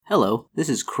Hello, this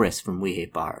is Chris from We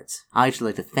Hate Bards. I'd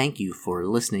like to thank you for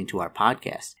listening to our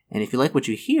podcast. And if you like what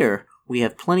you hear, we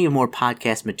have plenty of more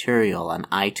podcast material on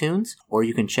iTunes, or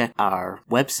you can check our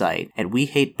website at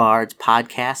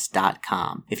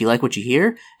wehatebardspodcast.com. If you like what you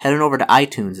hear, head on over to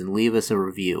iTunes and leave us a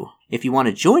review. If you want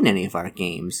to join any of our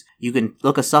games, you can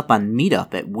look us up on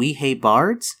Meetup at We Hate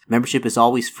Bards. Membership is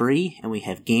always free, and we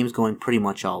have games going pretty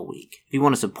much all week. If you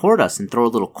want to support us and throw a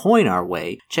little coin our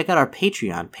way, check out our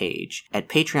Patreon page at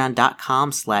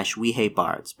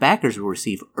patreon.com/WeHateBards. Backers will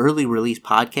receive early release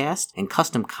podcasts and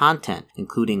custom content,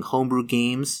 including homebrew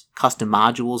games, custom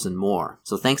modules, and more.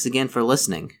 So thanks again for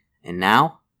listening. And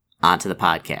now, on to the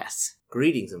podcasts.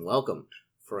 Greetings and welcome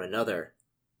for another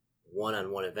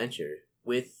one-on-one adventure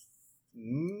with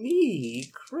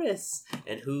me, Chris,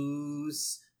 and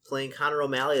who's playing Connor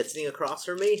O'Malley that's sitting across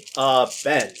from me?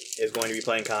 Ben is going to be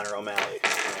playing Connor O'Malley.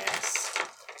 Yes.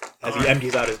 As he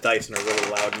empties out his dice in a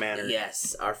really loud manner.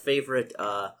 Yes, our favorite,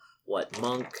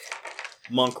 Monk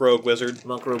Rogue Wizard.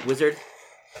 Monk Rogue Wizard?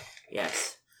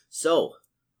 Yes. So,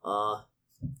 in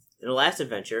the last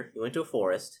adventure, you went to a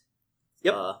forest.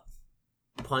 Yep.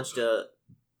 Punched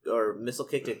or missile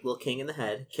kicked a little king in the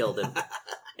head, killed him.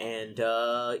 And,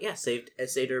 saved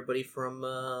everybody from,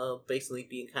 basically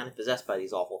being kind of possessed by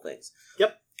these awful things.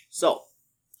 Yep. So,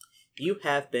 you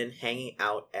have been hanging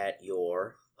out at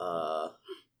your,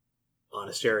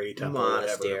 monastery, temple,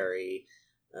 monastery,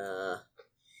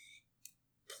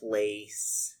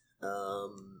 place,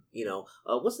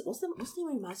 what's the name of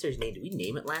your monastery's name? Did we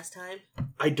name it last time?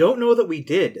 I don't know that we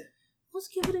did. Let's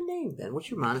give it a name, Ben.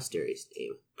 What's your monastery's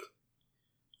name?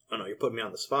 I don't know, you're putting me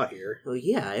on the spot here. Oh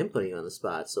yeah, I am putting you on the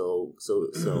spot. So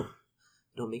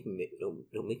don't make me make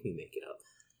it up.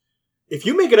 If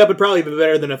you make it up, it'd probably be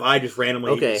better than if I just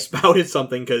randomly spouted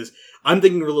something, because I'm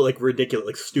thinking really like ridiculous,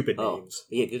 like stupid names.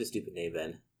 Yeah, do the stupid name,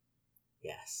 Ben.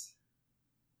 Yes.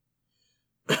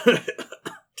 Come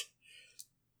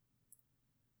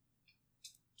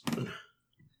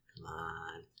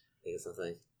on, think of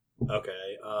something.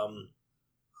 Okay.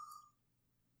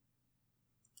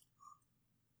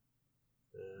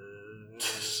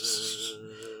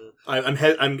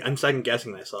 I'm second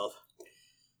guessing myself.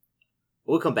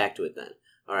 We'll come back to it then.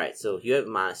 All right, so you have a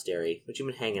monastery, but you've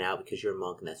been hanging out because you're a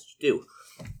monk, and that's what you do.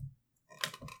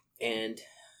 And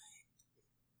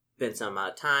been some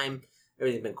amount of time.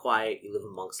 Everything's been quiet. You live a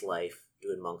monk's life,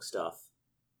 doing monk stuff,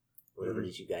 whatever it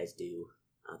is you guys do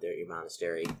out there at your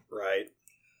monastery. Right.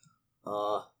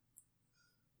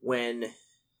 When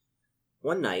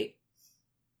one night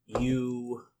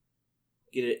you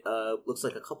get looks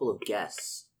like a couple of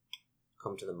guests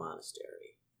come to the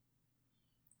monastery.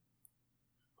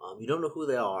 You don't know who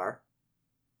they are.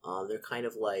 They're kind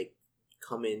of like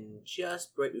come in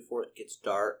just right before it gets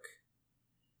dark.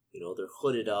 They're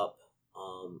hooded up.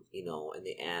 And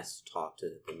they ask to talk to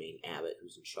the main abbot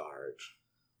who's in charge.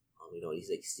 He's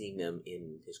like seeing them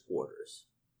in his quarters.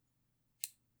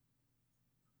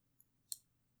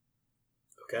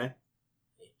 Okay.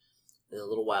 And a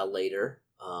little while later,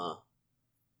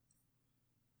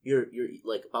 you're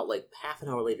like about like half an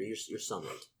hour later, you're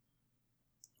summoned.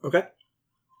 Okay.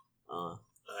 I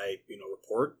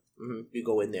report. Mm-hmm. You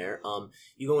go in there.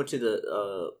 You go into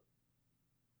the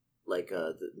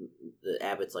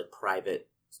abbot's like private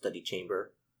study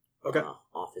chamber. Okay.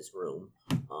 Off his room.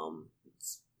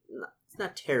 It's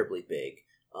not terribly big.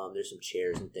 There's some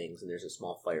chairs and things, and there's a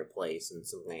small fireplace and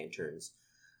some lanterns,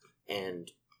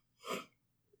 and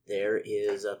there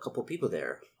is a couple people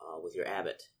there with your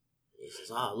abbot. He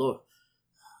says, Lord,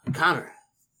 Connor,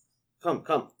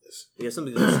 come. Yes. We have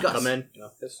something to discuss. Come in.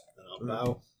 Yes. And I'll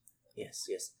bow. Yes.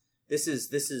 This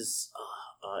is,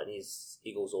 and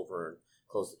he goes over and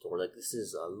closes the door. Like, this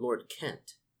is Lord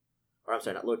Kent. Or, I'm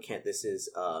sorry, not Lord Kent. This is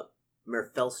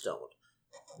Merfelstone.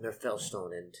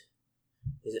 Merfelstone and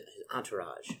his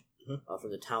entourage from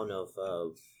the town of,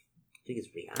 I think it's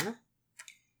Rihanna?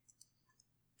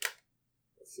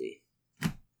 Let's see.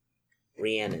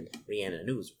 Rhiannon. I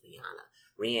knew it was Rihanna.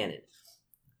 Rhiannon.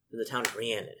 In the town of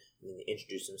Rhiannon. And he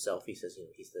introduced himself. He says,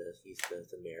 he's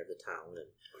the mayor of the town. And,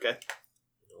 okay.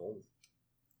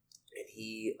 And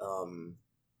he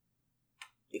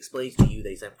explains to you that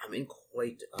he's like, I'm in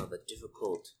quite a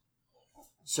difficult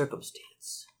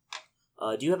circumstance.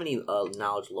 Do you have any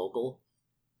knowledge local?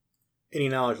 Any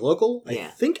knowledge local? Yeah.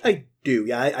 I think I do.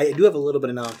 Yeah, I do have a little bit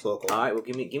of knowledge local. All right, well,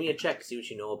 give me a check to see what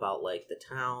you know about, like, the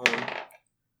town.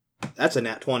 That's a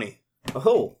nat 20.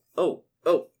 Oh. Ow.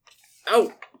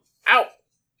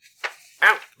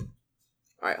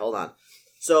 All right, hold on.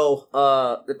 So,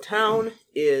 the town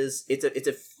is it's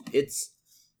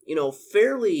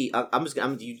fairly.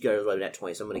 You guys are at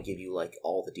 20, so I'm going to give you like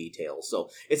all the details. So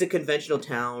it's a conventional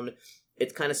town.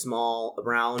 It's kind of small,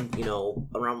 around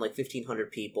like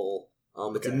 1,500 people.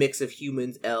 It's a mix of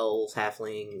humans, elves,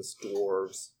 halflings,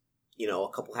 dwarves. A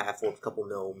couple half-orcs, a couple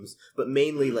gnomes, but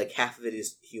mainly like half of it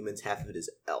is humans, half of it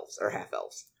is elves or half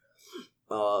elves.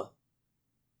 The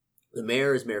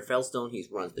mayor is Mayor Felstone. He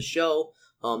runs the show.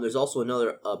 There's also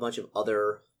a bunch of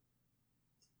other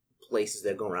places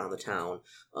that go around the town.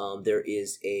 There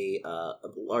is a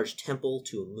large temple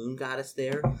to a moon goddess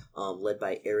there, led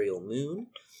by Ariel Moon.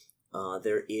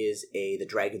 There is the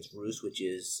Dragon's Roost, which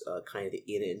is kind of the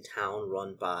inn in town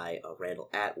run by Randall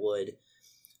Atwood.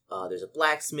 There's a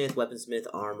blacksmith, weaponsmith,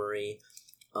 armory.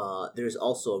 There's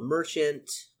also a merchant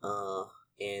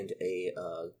and a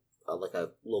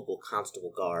local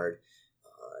constable guard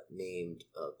named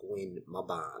Gwyn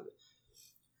Maban.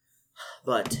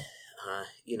 But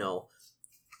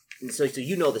so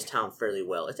this town fairly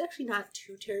well. It's actually not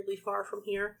too terribly far from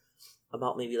here,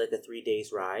 about maybe like a 3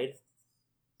 days ride.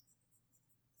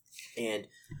 And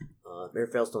Mayor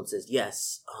Felstone says,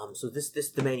 yes, so this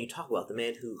the man you talk about, the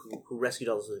man who rescued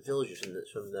all those villagers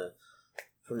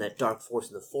from that dark force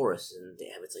in the forest. And the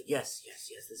abbot's like, yes,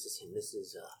 this is him. This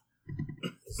is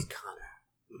Connor.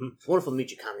 Mm-hmm. It's wonderful to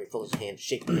meet you, Connor. He folds his hand,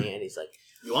 shake my hand. He's like,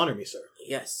 you honor me, sir.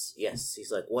 Yes.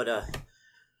 He's like, what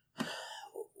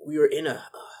we were in a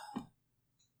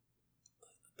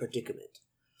predicament.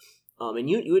 And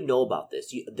you would know about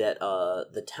this, that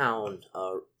the town,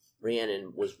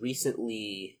 Rhiannon, was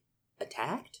recently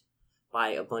attacked by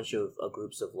a bunch of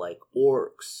groups of like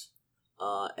orcs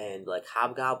and like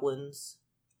hobgoblins,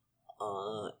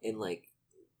 and like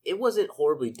it wasn't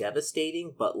horribly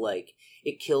devastating, but like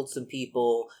it killed some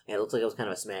people, and it looked like it was kind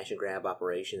of a smash and grab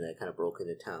operation that kind of broke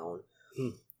into town.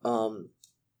 And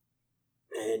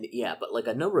yeah, but like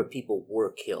a number of people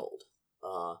were killed,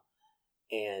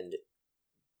 and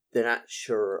they're not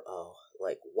sure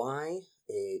like why.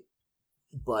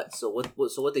 But so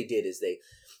what they did is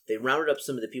they rounded up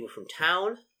some of the people from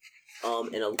town,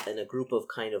 and a group of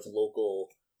kind of local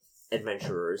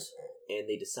adventurers, and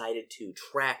they decided to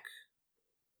track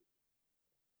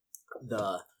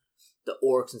the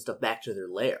orcs and stuff back to their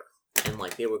lair, and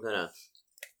like they were gonna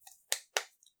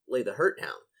lay the hurt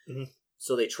down. Mm-hmm.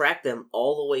 So they tracked them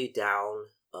all the way down,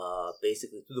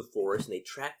 basically through the forest, and they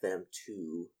tracked them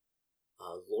to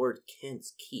Lord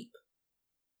Kent's keep,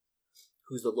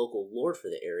 who's the local lord for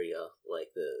the area.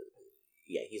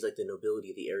 He's like the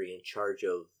nobility of the area in charge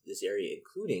of this area,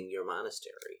 including your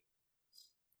monastery.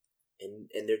 And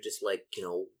they're just like,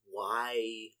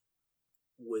 why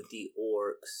would the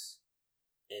orcs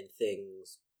and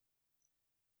things,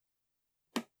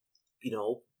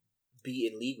 be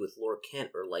in league with Lord Kent?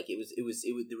 Or like it was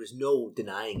there was no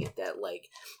denying it that like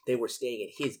they were staying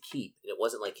at his keep, and it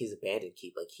wasn't like his abandoned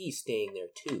keep. Like he's staying there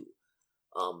too.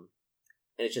 And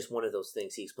it's just one of those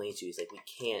things he explains to you. He's like, we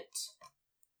can't,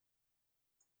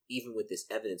 even with this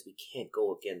evidence, we can't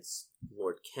go against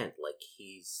Lord Kent. Like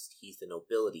he's the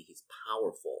nobility. He's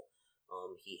powerful.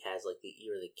 He has like the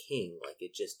ear of the king. Like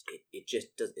it just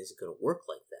isn't going to work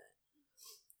like that.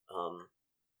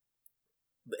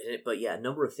 But yeah, a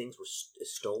number of things were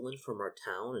stolen from our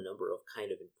town. A number of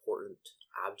kind of important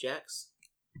objects,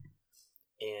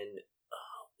 and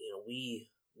we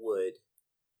would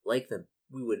like them.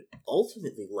 We would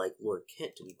ultimately like Lord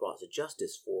Kent to be brought to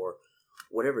justice for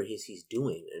whatever he's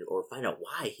doing, or find out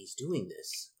why he's doing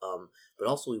this. But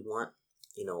also we want,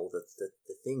 the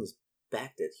things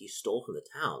back that he stole from the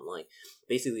town. Like,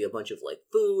 basically a bunch of, like,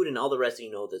 food and all the rest,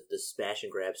 the smash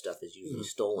and grab stuff is usually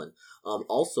stolen.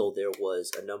 Also, there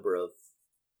was a number of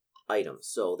items.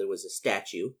 So there was a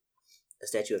statue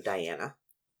of Diana.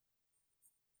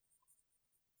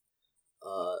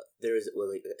 There is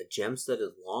a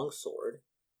gem-studded longsword,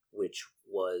 which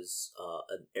was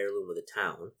an heirloom of the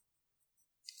town.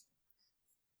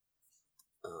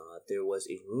 There was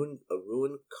a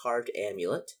ruin carved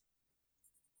amulet.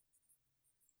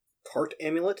 Carved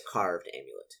amulet? Carved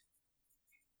amulet.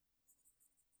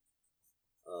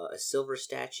 A silver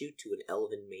statue to an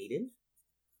elven maiden.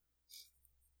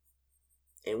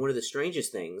 And one of the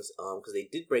strangest things, because they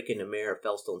did break into Mayor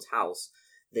Felstone's house,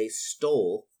 they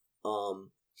stole.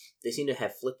 They seem to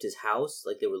have flipped his house,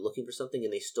 like they were looking for something,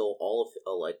 and they stole all of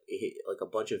like a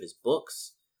bunch of his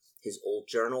books, his old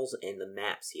journals, and the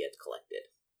maps he had collected.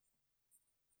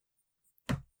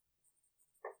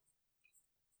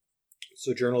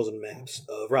 So journals and maps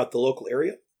throughout the local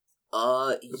area.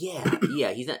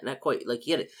 Yeah. He's not quite like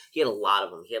he had a lot of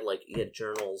them. He had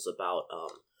journals about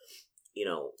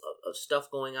of stuff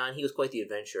going on. He was quite the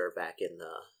adventurer back in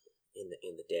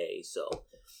the day. So,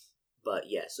 But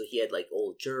yeah, so he had like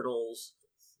old journals,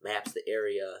 maps the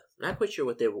area. Not quite sure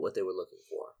what they were looking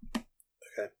for.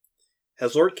 Okay.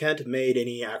 Has Lord Kent made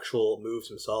any actual moves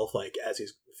himself? Like, if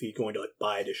he's going to like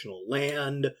buy additional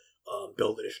land,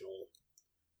 build additional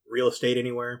real estate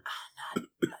anywhere?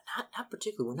 Not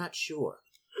particularly. We're not sure.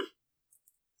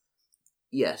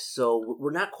 Yes, so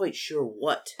we're not quite sure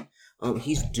what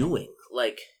he's doing.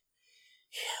 Like,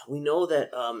 we know that,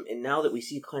 and now that we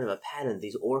see kind of a pattern,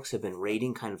 these orcs have been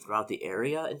raiding kind of throughout the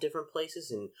area in different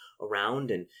places and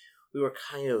around, and we were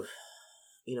kind of,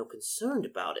 concerned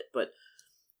about it. But,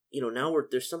 now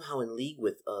they're somehow in league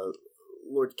with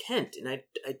Lord Kent, and I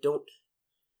don't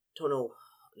know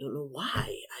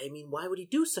why. I mean, why would he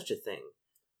do such a thing?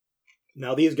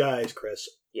 Now these guys, Chris,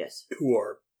 yes, who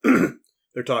are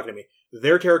they're talking to me.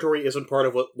 Their territory isn't part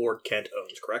of what Lord Kent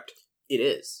owns, correct? It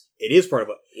is. It is part of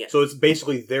it. Yeah. So it's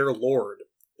basically their lord.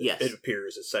 Yes. It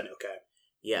appears. It's said, okay.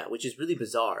 Yeah, which is really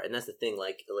bizarre, and that's the thing.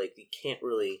 Like you can't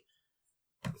really,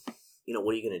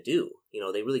 what are you going to do?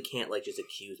 They really can't just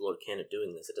accuse Lord Kent of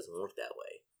doing this. It doesn't work that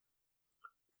way.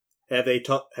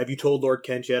 Have you told Lord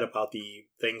Kent yet about the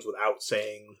things without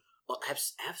saying? Oh,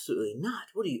 absolutely not.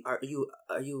 What are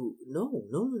you?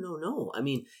 No. I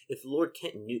mean, if Lord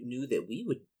Kent knew that we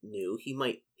knew, he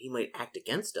might act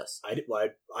against us.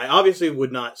 I obviously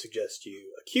would not suggest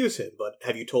you accuse him, but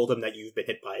have you told him that you've been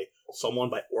hit by someone,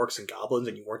 by orcs and goblins,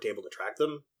 and you weren't able to track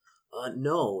them?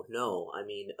 No. I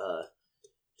mean,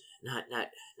 not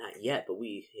yet. But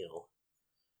we,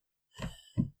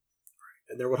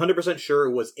 And they're 100% sure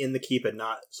it was in the keep and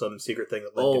not some secret thing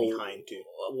that led to behind too.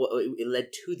 Well, it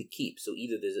led to the keep. So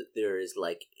either there is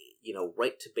right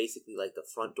to basically the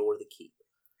front door of the keep.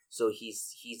 So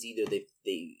he's either if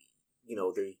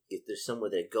there's somewhere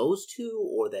that it goes to,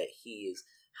 or that he is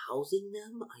housing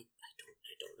them. I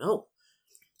don't know.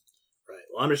 Right.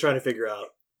 Well, I'm just trying to figure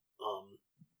out.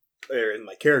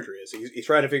 My character is he's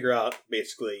trying to figure out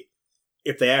basically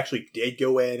if they actually did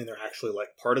go in and they're actually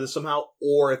part of this somehow,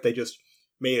 or if they just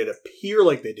made it appear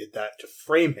like they did that to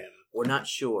frame him. We're not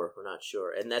sure,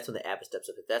 and that's when the abbot steps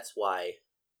up. That's why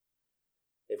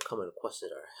they've come and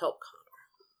requested our help,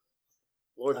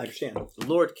 Connor. I understand.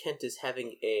 Lord Kent is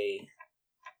having a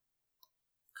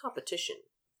competition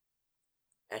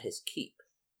at his keep.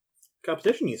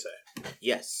 Competition, you say?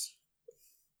 Yes.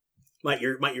 My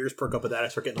ears perk up with that. I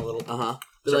start getting a little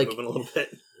moving a little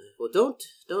bit. Well,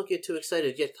 don't get too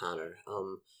excited yet, Connor.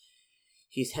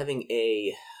 He's having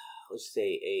a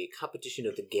competition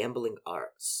of the gambling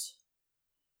arts.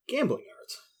 Gambling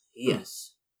arts?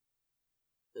 Yes.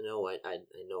 I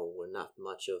know we're not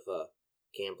much of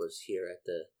gamblers here at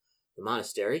the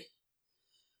monastery.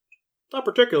 Not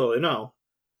particularly, no.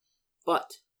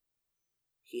 But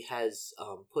he has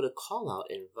put a call out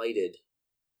and invited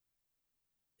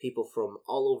people from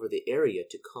all over the area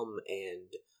to come and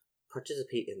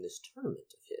participate in this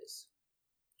tournament of his,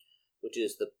 which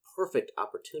is the perfect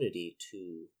opportunity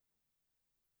to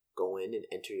go in and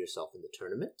enter yourself in the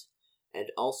tournament,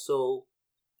 and also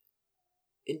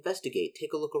investigate,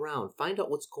 take a look around, find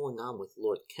out what's going on with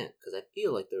Lord Kent, because I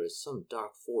feel like there is some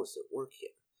dark force at work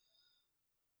here.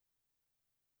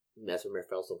 And that's when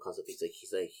Merfelson comes up. He's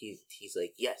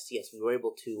like, yes, we were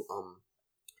able to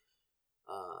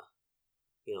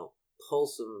pull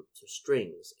some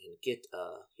strings and get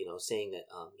saying that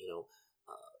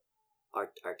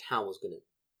our town was gonna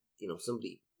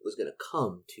somebody was gonna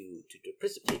come to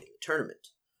participate in the tournament.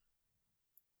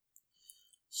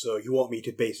 So you want me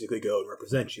to basically go and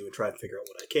represent you and try and figure out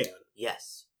what I can?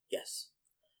 Yes.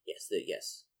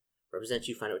 Represent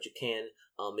you, find out what you can.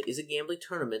 It is a gambling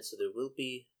tournament, so there will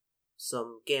be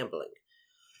some gambling.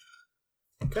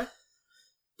 Okay.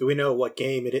 Do we know what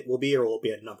game it will be, or will it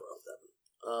be a number of them?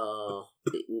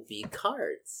 It will be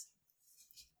cards.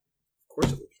 Of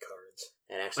course, it will be cards.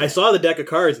 And actually, I saw the deck of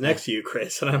cards next to you,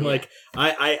 Chris, and I'm like,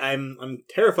 I'm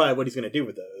terrified what he's going to do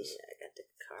with those. Yeah, I got the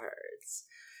cards.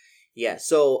 Yeah.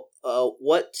 So,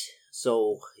 what?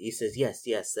 So he says, yes.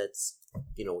 That's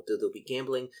there'll be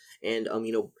gambling, and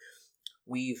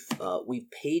we've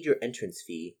paid your entrance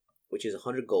fee, which is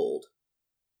 100 gold,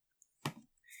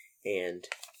 and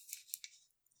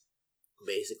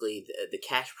basically the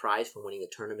cash prize for winning the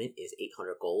tournament is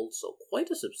 800 gold, so quite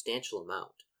a substantial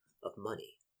amount of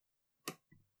money.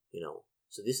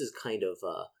 So this is kind of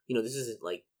this isn't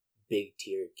like big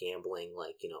tier gambling,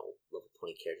 like level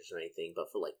 20 characters or anything,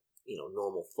 but for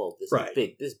normal folk, this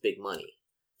is big money.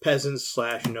 Peasants /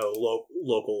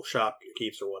 local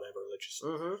shopkeepers or whatever,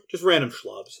 just random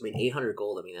schlubs. I mean, 800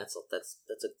 gold. I mean, that's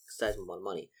a sizable amount of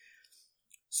money.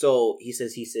 So he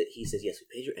says yes, we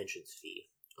paid your entrance fee.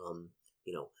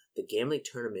 The gambling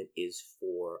tournament is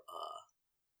for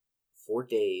 4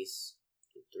 days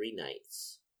and 3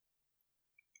 nights.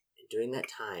 And during that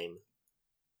time,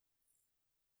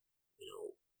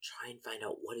 try and find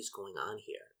out what is going on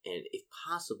here, and if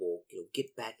possible,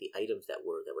 get back the items that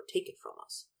were taken from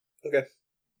us. Okay.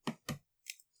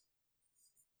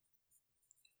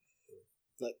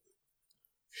 Like,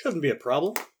 shouldn't be a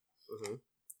problem. Mm-hmm.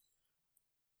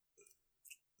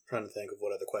 Trying to think of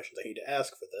what other questions I need to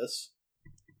ask for this.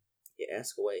 Yeah,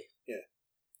 ask away. Yeah.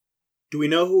 Do we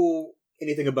know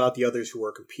anything about the others who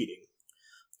are competing?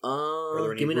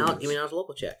 Give me now a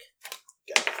local check.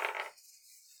 Okay.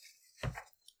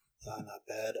 Not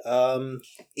bad.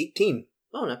 18.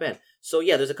 Oh, not bad. So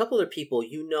yeah, there's a couple other people.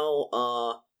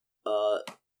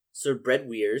 Sir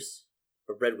Breadweir,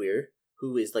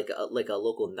 who is like a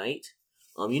local knight.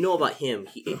 You know about him.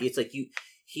 He's like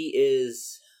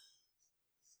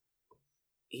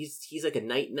a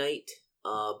knight.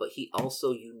 But he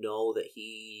also, that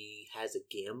he has a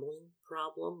gambling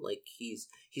problem. Like he's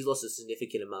lost a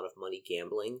significant amount of money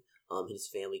gambling. His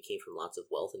family came from lots of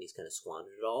wealth, and he's kind of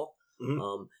squandered it all.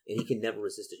 Mm-hmm. And he can never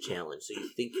resist a challenge. So you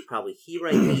think probably he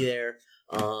might be there.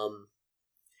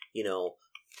 You're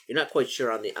not quite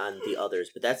sure on the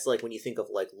others, but that's like when you think of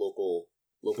like local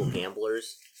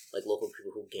gamblers, like local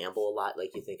people who gamble a lot.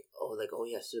 Like you think, oh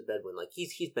yeah, Sir Bedwin, like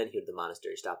he's been here at the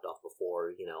monastery, stopped off before,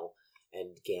 and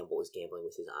is gambling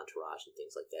with his entourage and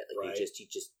things like that. Like right.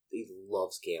 he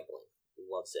loves gambling,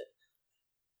 loves it.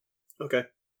 Okay,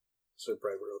 Sir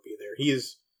Breadweir will be there.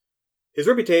 Is his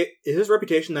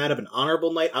reputation that of an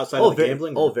honorable knight outside of the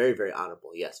gambling? Oh, very, very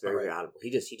honorable. Yes, very honorable.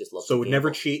 He just loves. So would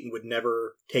never cheat and would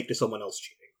never take to someone else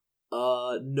cheating.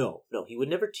 No, he would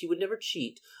never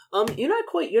cheat. You're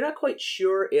not quite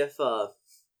sure if I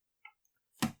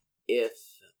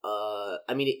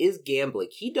mean, it is gambling.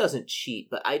 He doesn't cheat,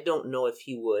 but I don't know if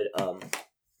he would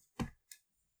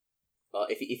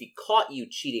if he caught you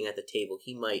cheating at the table,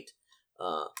 he might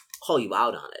call you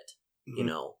out on it. Mm-hmm.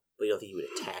 But you don't think he would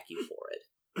attack you for it.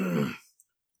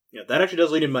 Yeah, that actually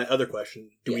does lead into my other question.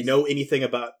 Do we know anything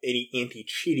about any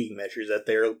anti-cheating measures that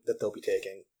they'll be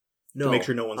taking to make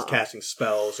sure no one's casting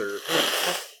spells or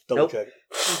double check?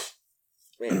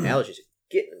 Man, allergies are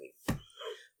getting me.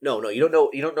 No, you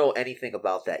don't know anything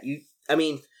about that. You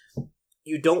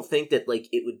don't think that like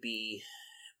it would be,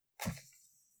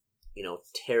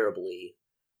 terribly.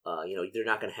 They're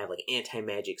not going to have like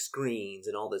anti-magic screens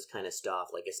and all this kind of stuff.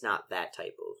 Like it's not that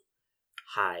type of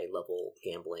high-level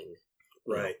gambling,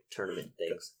 tournament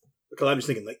things. Because I'm just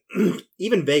thinking, like,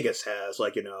 even Vegas has,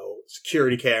 like,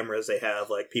 security cameras. They have,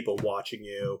 like, people watching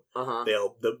you. Uh-huh.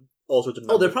 All sorts of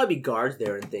numbers. Oh, there'll probably be guards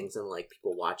there and things, and, like,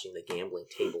 people watching the gambling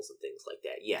tables and things like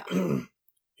that. Yeah.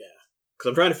 Yeah. Because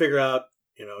I'm trying to figure out,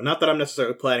 not that I'm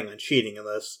necessarily planning on cheating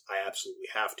unless I absolutely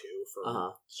have to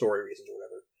for story reasons or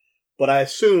whatever. But I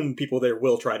assume people there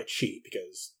will try to cheat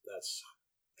because that's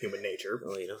human nature.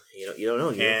 Well, you don't know.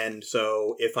 And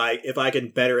so if I can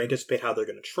better anticipate how they're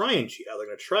going to try and cheat, how they're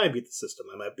going to try and beat the system,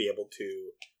 I might be able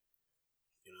to,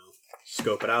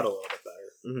 scope it out a little bit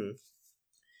better. Mm-hmm.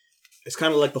 It's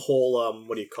kind of like the whole,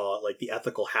 like the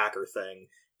ethical hacker thing.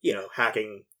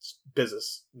 Hacking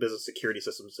business security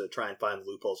systems to try and find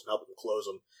loopholes and help them close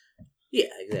them. Yeah,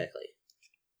 exactly.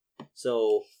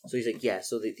 So he's like, yeah.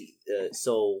 So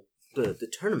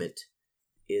the tournament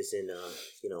is in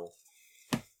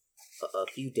a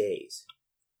few days.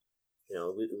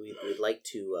 We'd like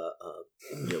to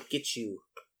get you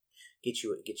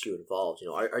involved.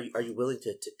 Are you willing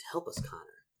to help us,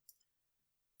 Connor?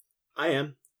 I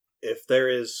am. If there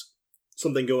is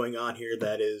something going on here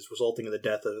that is resulting in the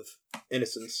death of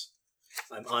innocents,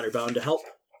 I'm honor bound to help.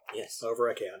 Yes, however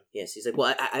I can. Yes, he's like,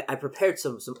 well, I prepared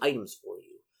some items for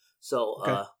you. So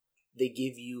okay. They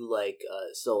give you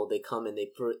so they come and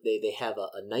they have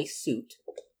a nice suit.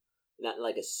 Not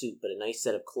like a suit, but a nice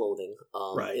set of clothing.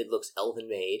 Right. It looks elven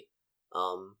made.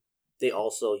 They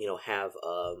also, have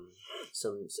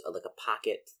some like a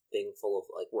pocket thing full of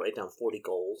write down 40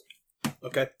 gold.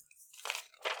 Okay.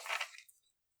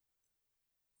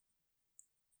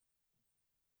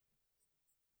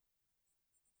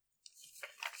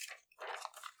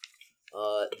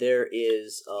 There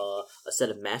is a set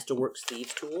of Masterworks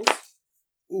Thieves tools.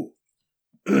 Ooh.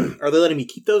 Are they letting me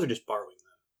keep those or just borrowing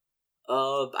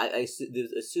them? I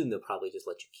assume they'll probably just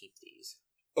let you keep these.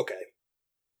 Okay.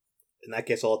 In that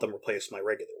case, I'll let them replace my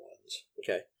regular ones.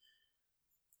 Okay.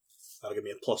 That'll give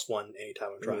me a +1 anytime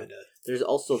I'm trying to... There's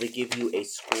also, they give you a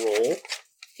scroll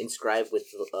inscribed with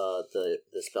the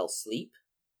spell Sleep.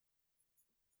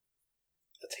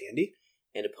 That's handy.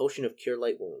 And a potion of Cure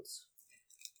Light Wounds.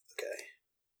 Okay.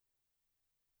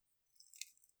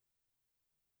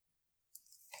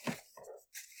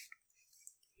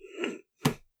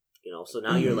 So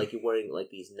now you're wearing like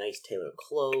these nice tailored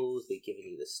clothes. They're giving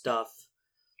you the stuff.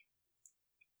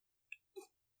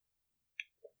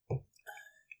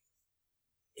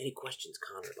 Any questions,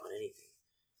 Connor, about anything?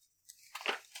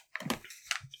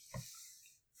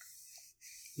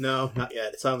 No, not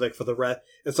yet. It sounds like for the rest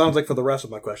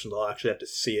of my questions, I'll actually have to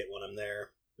see it when I'm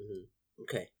there. Mm-hmm.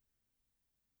 Okay.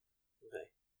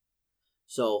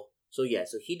 So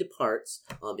he departs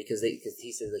because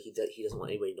he says that he doesn't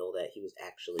want anybody to know that he was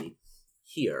actually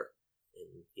here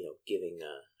and giving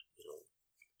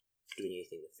doing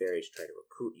anything nefarious, try to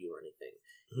recruit you or anything.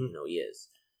 Mm-hmm. He is.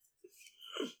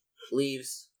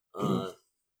 Leaves. The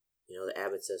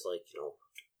abbot says I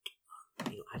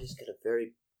just got a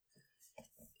very.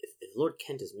 If Lord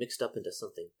Kent is mixed up into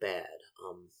something bad,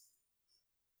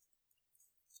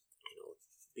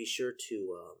 be sure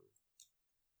to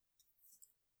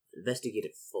investigate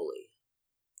it fully.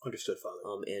 Understood, Father.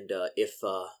 And if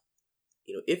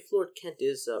Lord Kent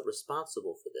is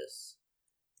responsible for this,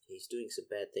 he's doing some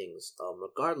bad things.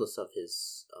 Regardless of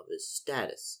his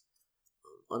status,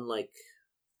 unlike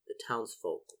the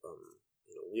townsfolk,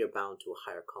 we are bound to a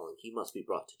higher calling. He must be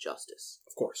brought to justice.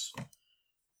 Of course.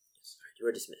 Yes, you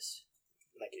are dismissed.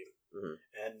 Thank you. Mm-hmm.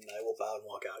 And I will bow and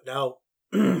walk out. Now,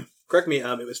 correct me.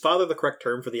 It was Father the correct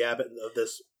term for the abbot of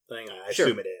this thing? I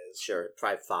assume it is. Sure.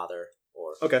 Try Father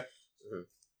or... Okay. Mm-hmm.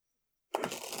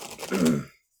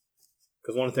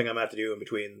 Because one thing I'm going to have to do in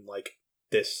between,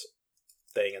 this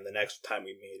thing and the next time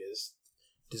we meet is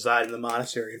decide in the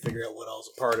monastery and figure out what else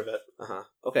is a part of it.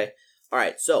 Okay. All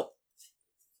right. So,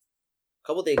 a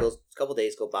couple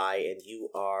days go by, and you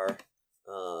are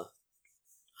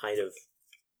kind of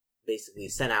basically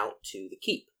sent out to the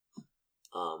keep,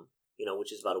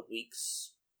 which is about a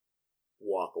week's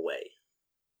walk away.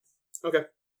 Okay.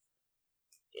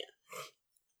 Yeah.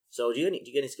 So, do you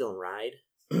get any skill in ride?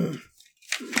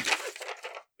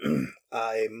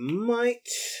 I might.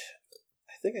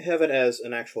 I think I have it as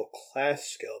an actual class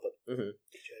skill, but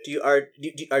do you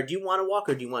want to walk,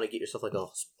 or do you want to get yourself like a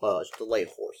light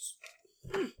horse?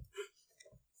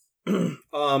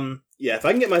 Yeah, if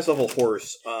I can get myself a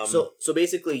horse. So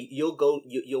basically, you'll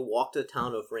walk to the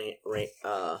town of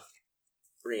Rihanna,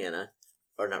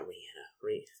 or not Rihanna.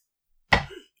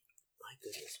 My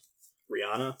goodness,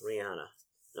 Rihanna.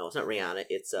 No, it's not Rihanna.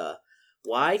 It's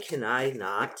Why can I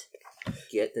not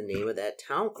get the name of that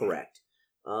town correct?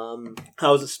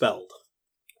 How is it spelled?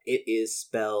 It is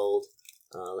spelled.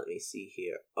 Let me see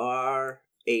here. Rhiannoa.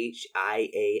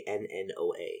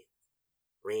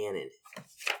 Rhiannon.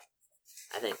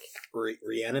 I think.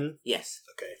 Rhiannon? Yes.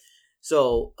 Okay.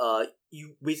 So,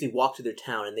 you basically walk to their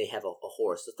town and they have a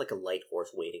horse. It's like a light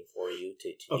horse waiting for you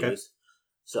to use.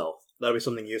 So that'll be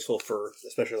something useful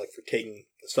especially for taking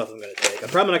the stuff I'm going to take. I'm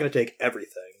probably not going to take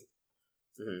everything.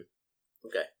 Mm-hmm.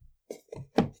 Okay.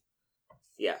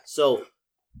 Yeah. So.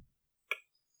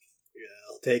 Yeah,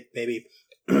 I'll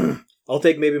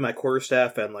take maybe my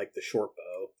quarterstaff and the short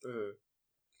bow. Mm-hmm.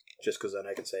 Just because then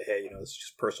I can say, hey, it's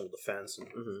just personal defense and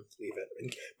leave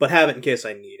it, but have it in case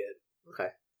I need it. Okay.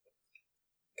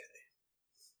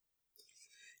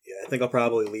 Yeah, I think I'll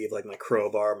probably leave my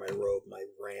crowbar, my rope, my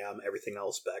ram, everything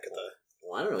else back at the.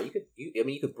 Well, I don't know.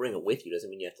 You could bring it with you. Doesn't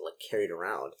mean you have to carry it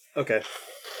around. Okay.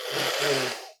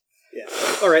 Yeah.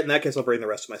 All right. In that case, I'll bring the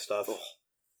rest of my stuff.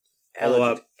 Follow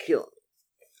up. Kill.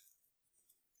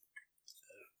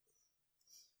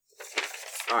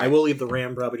 All right. I will leave the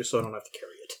ram probably just so I don't have to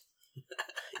carry it.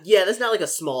 Yeah, that's not a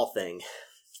small thing.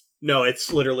 No,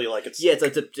 it's literally it's. Yeah,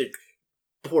 it's a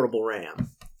portable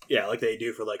ram. Yeah, like they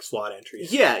do for SWAT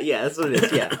entries. Yeah, that's what it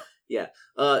is. Yeah.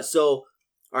 So,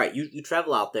 all right, you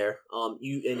travel out there.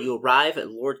 You arrive at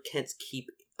Lord Kent's keep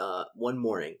one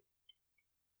morning.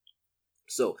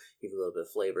 So give a little bit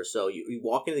of flavor. So you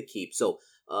walk into the keep. So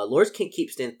Lord Kent keep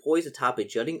stands poised atop a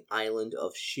jutting island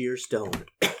of sheer stone,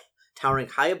 towering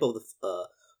high above the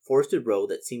forested road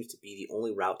that seems to be the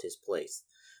only route to his place.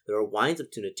 There are winds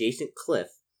up to an adjacent cliff,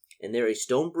 and there is a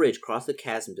stone bridge across the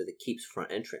chasm to the keep's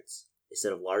front entrance. A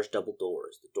set of large double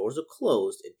doors. The doors are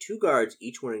closed, and two guards,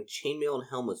 each wearing chainmail and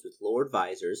helmets with lowered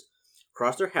visors,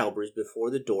 cross their halberds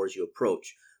before the doors you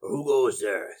approach. "Who goes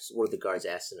there?" one of the guards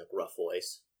asks in a gruff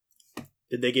voice.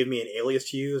 Did they give me an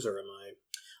alias to use, or am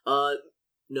I?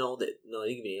 No, they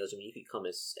didn't give me an alias. I mean, you could come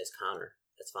as Connor.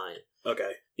 That's fine.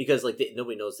 Okay. Because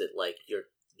nobody knows that you're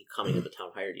coming to the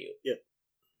town hired you. Yep.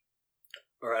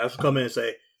 All right, I'll come in and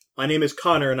say, "My name is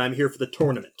Connor, and I'm here for the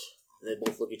tournament." And they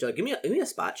both look at each other. Give me a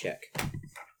spot check.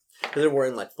 Because they're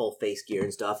wearing full face gear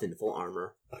and stuff and full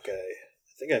armor. Okay.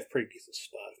 I think I have pretty decent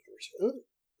spot.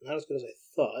 Not as good as I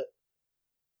thought.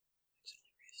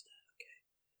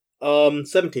 Okay.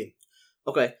 17.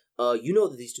 Okay. You know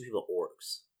that these two people are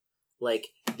orcs. like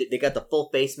they got the full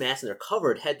face mask and they're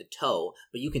covered head to toe,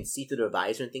 but you can see through their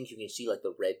visor and things. You can see like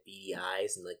the red beady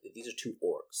eyes, and like these are 2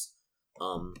 orcs.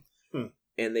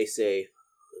 And they say,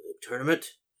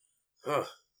 "Tournament." Huh.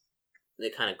 And they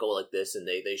kind of go like this, and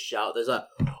they shout, "There's a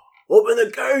open the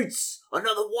gates!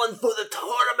 Another one for the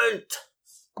tournament!"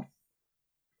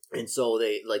 And so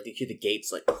they hear the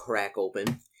gates like crack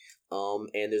open,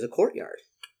 and there's a courtyard.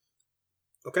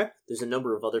 Okay. There's a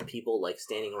number of other people like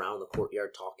standing around the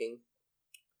courtyard talking.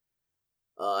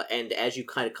 And as you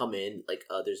kind of come in,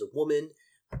 there's a woman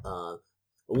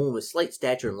with slight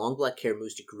stature and long black hair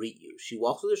moves to greet you. She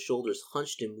walks with her shoulders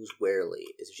hunched and moves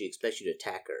warily, as if she expects you to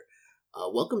attack her.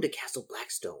 Welcome to Castle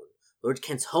Blackstone, Lord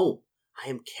Kent's home. I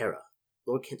am Kara,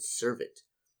 Lord Kent's servant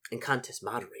and contest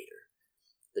moderator.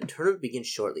 The tournament begins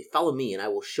shortly. Follow me, and I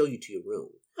will show you to your room.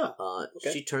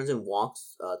 Okay. She turns and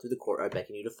walks through the courtyard,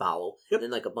 beckoning you to follow. Yep.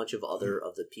 And then, a bunch of other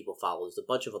of the people follow. There's a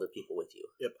bunch of other people with you.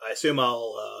 Yep. I assume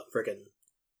I'll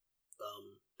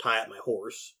tie up my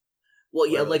horse. Well,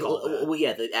 yeah,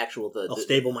 I'll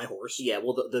stable my horse. Yeah,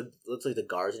 well, the looks like the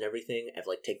guards and everything have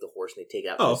take the horse and they take it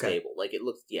out to the stable. It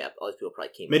looks, all these people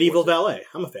probably came. Medieval valet.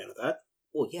 I'm a fan of that.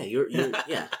 Well, yeah, you're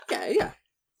yeah.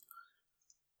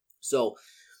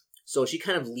 So she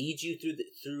kind of leads you through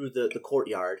the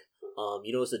courtyard.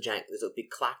 You notice there's a big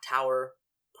clock tower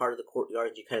part of the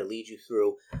courtyard. She kind of leads you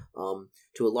through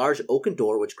to a large oaken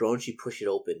door, which grows as you push it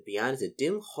open. Beyond is a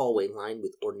dim hallway lined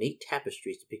with ornate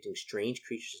tapestries depicting strange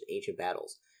creatures and ancient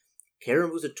battles. Kara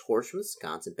removes a torch from the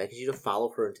sconce and beckons you to follow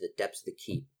her into the depths of the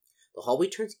keep. The hallway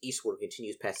turns eastward and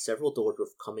continues past several doors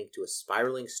before coming to a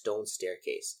spiraling stone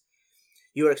staircase.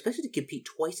 You are expected to compete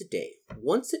twice a day,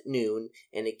 once at noon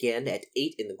and again at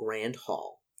 8 in the Grand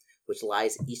Hall, which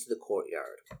lies east of the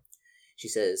courtyard. She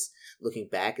says, looking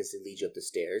back as they lead you up the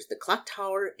stairs, the clock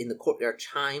tower in the courtyard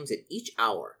chimes at each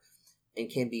hour and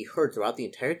can be heard throughout the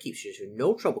entire keep. She has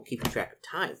no trouble keeping track of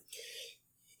time.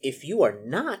 If you are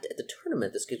not at the tournament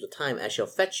at the scheduled time, I shall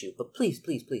fetch you, but please,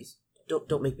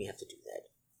 don't make me have to do that.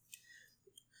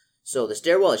 So the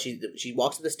stairwell, she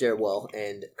walks to the stairwell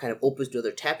and kind of opens to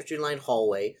another tapestry-lined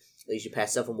hallway, leads you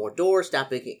past several more doors,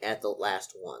 stopping at the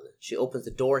last one. She opens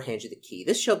the door and hands you the key.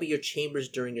 This shall be your chambers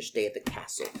during your stay at the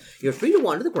castle. You're free to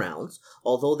wander the grounds,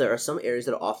 although there are some areas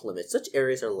that are off-limits. Such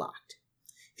areas are locked.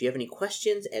 If you have any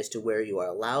questions as to where you are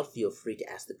allowed, feel free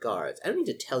to ask the guards. I don't need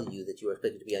to tell you that you are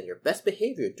expected to be on your best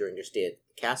behavior during your stay at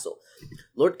the castle.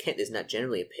 Lord Kent is not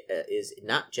generally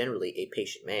a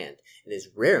patient man, and it is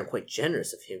rare and quite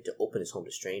generous of him to open his home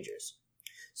to strangers.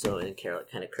 So, and Carol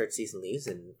kind of curtsies and leaves,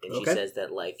 and she says that,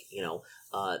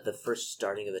 the first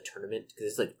starting of the tournament,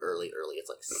 because it's, early,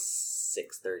 it's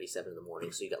 6:37 in the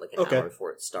morning, so you got, an hour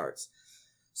before it starts.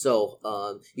 So,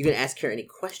 you can ask her any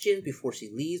questions before she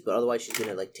leaves, but otherwise she's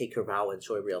going to, take her vow and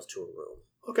show everybody else to her room.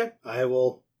 Okay. I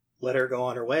will let her go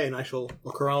on her way, and I shall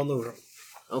look around the room.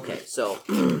 Okay, so,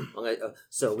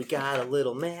 so we got a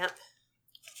little map.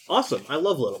 Awesome. I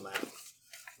love little map.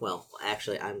 Well,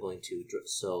 actually, I'm going to draw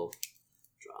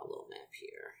a little map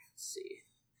here. Let's see.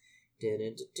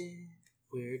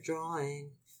 We're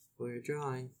drawing,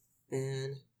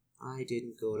 and I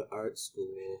didn't go to art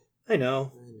school. I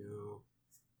know.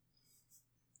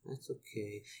 That's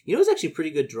okay. You know, it's actually a pretty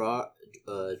good drawer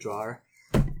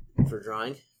for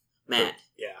drawing. Matt.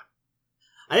 Yeah.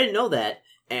 I didn't know that,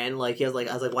 and I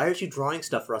was like, why aren't you drawing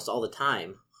stuff for us all the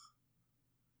time?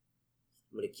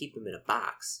 I'm gonna keep him in a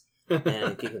box,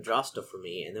 and keep him draw stuff for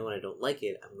me, and then when I don't like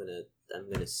it, I'm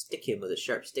gonna stick him with a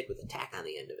sharp stick with a tack on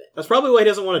the end of it. That's probably why he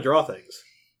doesn't want to draw things.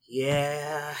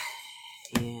 Yeah,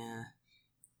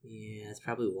 that's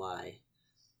probably why.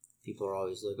 People are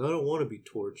always like, I don't want to be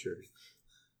tortured.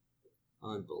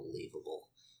 Unbelievable.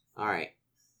 Alright.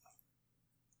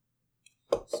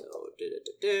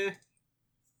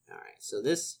 Alright, so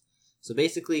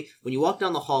basically, when you walk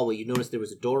down the hallway, you notice there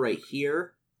was a door right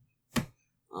here.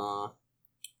 And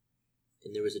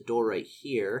there was a door right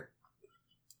here.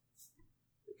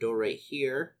 A door right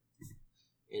here.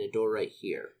 And a door right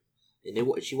here. And then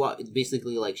she walked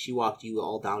you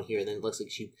all down here, and then it looks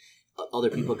like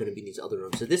other people are going to be in these other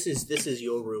rooms. So this is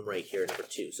your room right here, number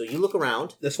 2. So you look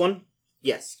around. This one?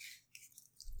 Yes.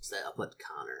 So I'll put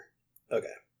Connor.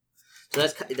 Okay. So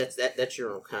that's your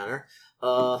room, Connor.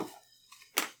 So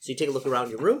you take a look around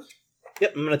your room.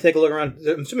 Yep, I'm going to take a look around.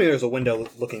 I'm assuming there's a window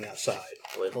looking outside.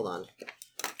 Oh, wait, hold on.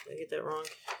 Did I get that wrong?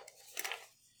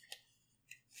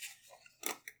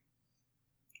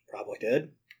 Probably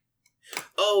did.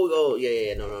 Oh,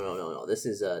 yeah. No. This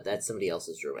is that's somebody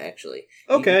else's room, actually.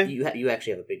 Okay. You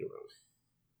actually have a bigger room.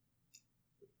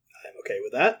 I'm okay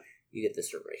with that. You get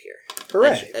this room right here.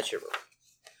 Correct. That's your room.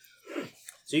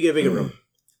 So you get a bigger room.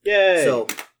 Yay. So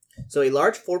So a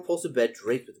large four-posted bed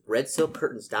draped with red silk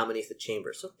curtains dominates the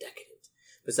chamber. So decadent.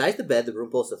 Besides the bed, the room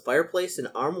boasts a fireplace, an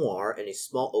armoire, and a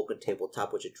small oaken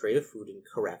tabletop with a tray of food and a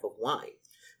carafe of wine.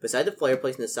 Beside the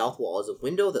fireplace in the south wall is a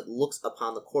window that looks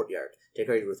upon the courtyard,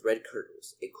 decorated with red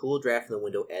curtains. A cool draft from the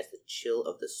window adds the chill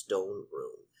of the stone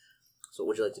room. So what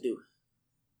would you like to do?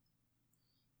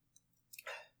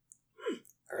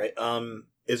 Alright,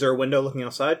 is there a window looking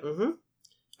outside? Mm-hmm.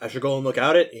 I should go and look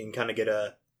out it and kind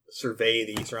of survey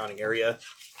the surrounding area.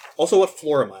 Also, what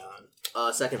floor am I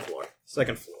on? Second floor.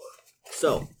 Second floor.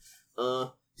 So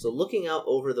looking out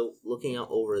over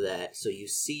that, so you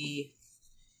see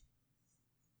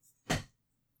the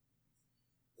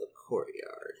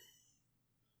courtyard.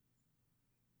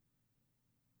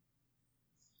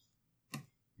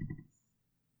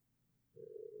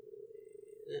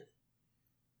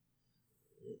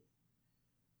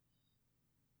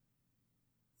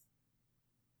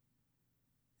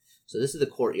 So this is the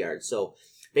courtyard. So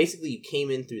basically you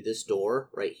came in through this door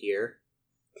right here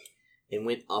and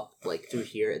went up like through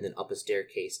here and then up a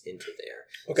staircase into there.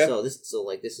 Okay. So this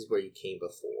is where you came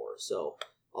before. So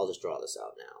I'll just draw this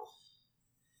out now.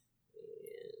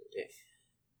 And,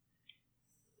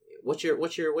 what's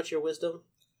your wisdom?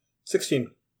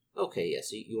 16. Okay, yeah,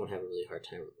 so you won't have a really hard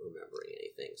time remembering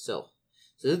anything. So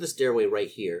this is the stairway right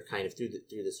here, kind of through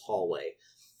this hallway.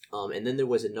 And then there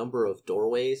was a number of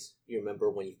doorways. You remember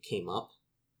when you came up?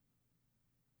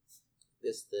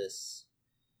 This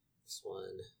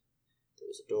one. There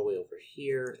was a doorway over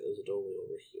here. There was a doorway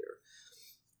over here.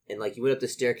 And, like, you went up the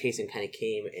staircase and kind of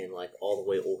came and, like, all the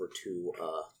way over to,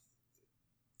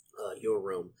 your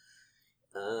room.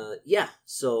 Yeah,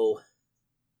 so...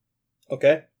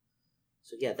 Okay.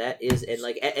 So, yeah, that is... And,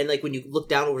 like, when you look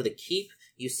down over the keep,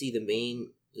 you see the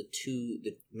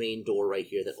main door right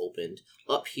here that opened.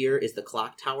 Up here is the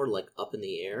clock tower, like, up in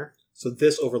the air. So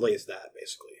this overlays that,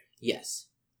 basically. Yes.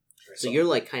 Right, so you're,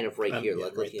 like, kind of right here, yeah,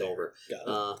 like, right looking there. over.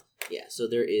 Got it. Yeah, so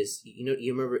there is...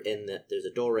 You remember there's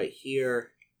a door right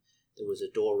here. There was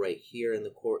a door right here in the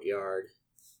courtyard.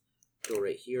 Door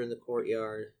right here in the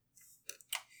courtyard.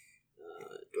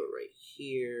 Door right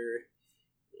here.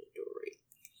 Door right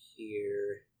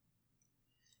here.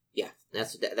 Yeah,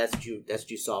 that's what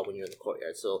you saw when you're in the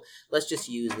courtyard. So let's just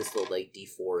use this little like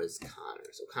D4 as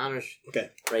Connor. So Connor's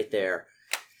right there.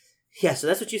 Yeah, so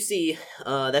that's what you see.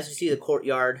 That's what you see the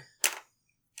courtyard.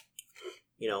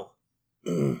 You know.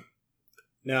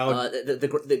 Now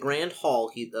the grand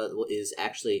hall is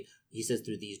actually, he says,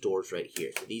 through these doors right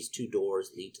here. So these two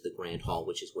doors lead to the grand hall,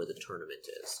 which is where the tournament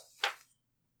is.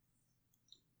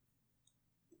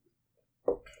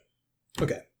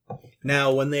 Okay.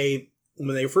 Now when they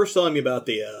were first telling me about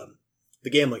the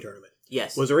gambling tournament,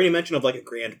 yes, was there any mention of like a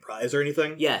grand prize or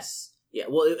anything? Yes. Yeah.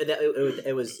 Well,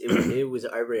 it was.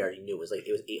 I already knew it was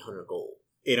 800 gold.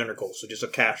 800 gold, so just a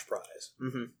cash prize.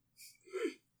 Mm-hmm.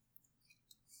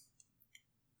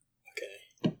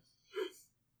 Okay.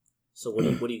 So what are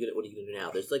you gonna do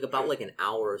now? There's like about like an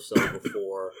hour or so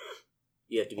before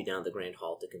you have to be down at the grand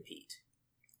hall to compete.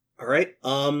 All right.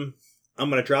 I'm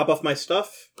gonna drop off my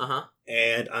stuff. Uh-huh.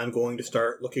 And I'm going to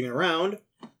start looking around.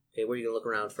 Okay, where are you gonna look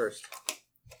around first?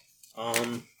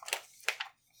 I'm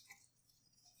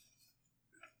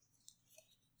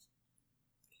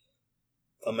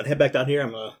gonna head back down here.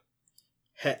 I'm gonna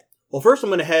head. Well, first I'm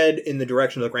gonna head in the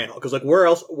direction of the grand hall, because like where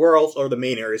else are the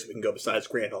main areas we can go besides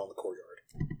grand hall and the courtyard?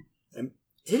 And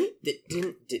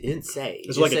didn't say.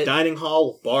 Is it like a dining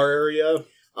hall, bar area?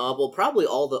 Well, probably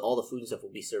all the food and stuff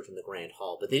will be served in the grand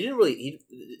hall, but they didn't really.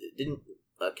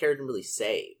 Kara didn't really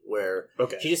say where.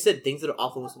 Okay. She just said things that are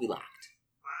often supposed to be locked.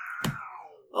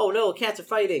 Oh no, cats are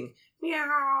fighting!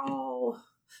 Meow.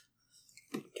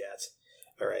 Cats.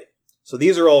 All right. So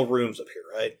these are all rooms up here,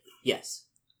 right? Yes.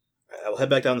 All right, I will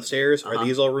head back down the stairs. Uh-huh. Are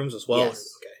these all rooms as well?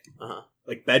 Yes. Okay. Uh-huh.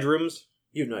 Like bedrooms?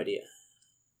 You have no idea.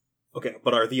 Okay,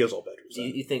 but are these all bedrooms?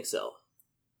 You think so?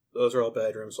 Those are all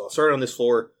bedrooms. So I'll start on this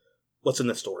floor. What's in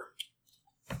this door?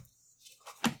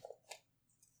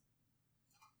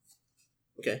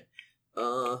 Okay.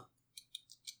 Let's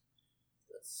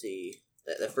see.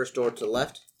 That first door to the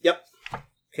left? Yep.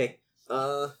 Okay.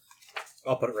 I'll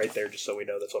put it right there just so we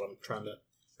know that's what I'm trying to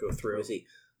go through. Let me see.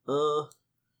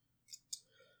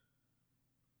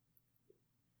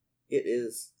 It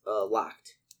is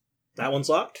locked. That one's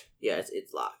locked? Yeah,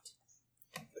 it's locked.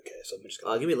 Okay, so I'm just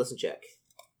gonna... Give me a listen check.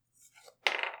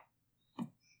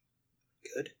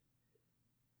 Good.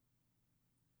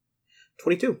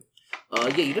 22. Yeah,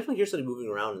 you definitely hear something moving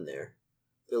around in there.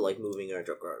 They're like moving or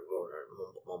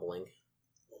mumbling.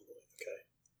 Okay.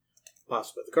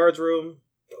 Possibly the cards room.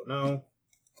 Don't know. I'm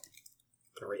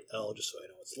gonna rate L just so I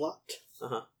know it's locked.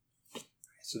 Uh-huh.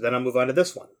 So then I'll move on to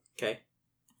this one. Okay.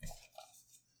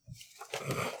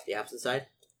 The opposite side?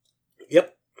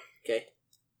 Yep. Okay.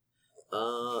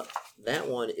 That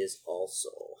one is also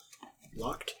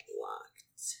Locked.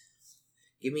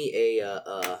 Give me a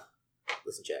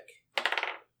listen check.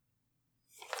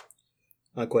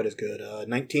 Not quite as good.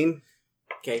 19.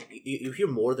 Okay, you hear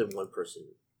more than one person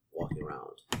walking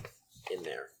around in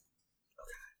there.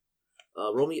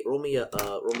 Okay. Roll me a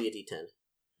d10.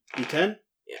 D10?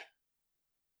 Yeah.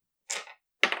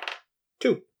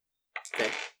 2.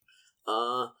 Okay.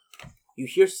 You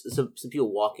hear some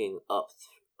people walking up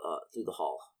through the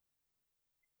hall.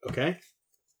 Okay.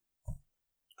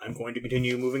 I'm going to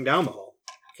continue moving down the hall.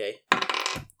 Okay.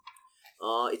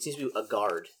 It seems to be a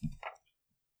guard.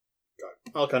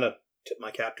 I'll kind of tip my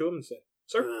cap to him and say,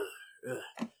 "Sir."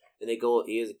 And they go.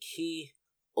 He has a key.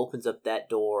 Opens up that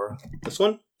door. This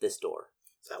one? This door.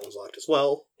 So that one's locked as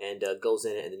well. And goes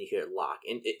in it, and then you hear it lock.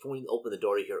 And when you open the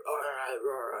door, you hear, all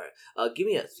right. Give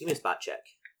me a spot check.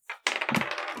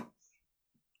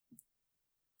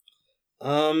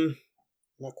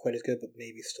 Not quite as good, but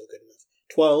maybe still good enough.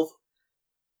 12.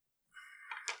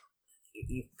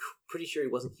 You're pretty sure he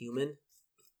wasn't human,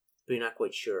 but you're not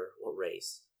quite sure what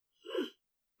race.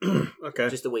 Okay.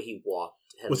 Just the way he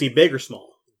walked. Was he big or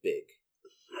small? Big.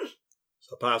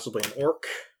 So possibly an orc.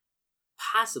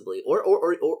 Possibly,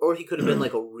 or he could have been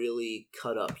like a really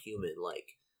cut up human,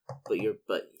 like.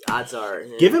 But odds are,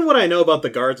 given what I know about the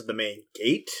guards at the main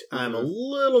gate, I'm a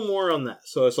little more on that.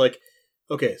 So it's like,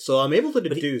 okay, so I'm able to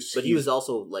deduce. But he was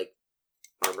also like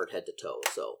armored head to toe,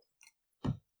 so.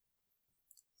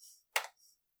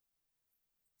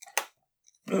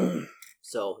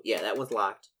 So yeah, that one's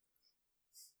locked.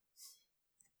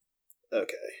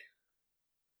 Okay.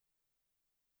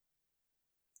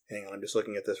 Hang on, I'm just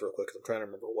looking at this real quick because I'm trying to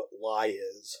remember what lie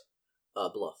is.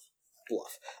 Bluff.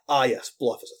 Bluff. Ah, yes,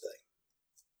 bluff is a thing.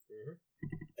 Mm-hmm.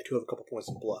 I do have a couple points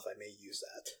in bluff. I may use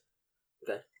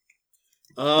that. Okay.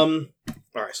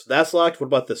 Alright, so that's locked. What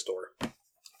about this door?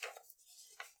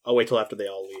 I'll wait till after they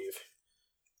all leave.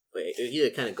 But he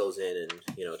kind of goes in and,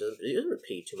 he doesn't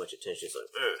pay too much attention. It's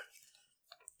like,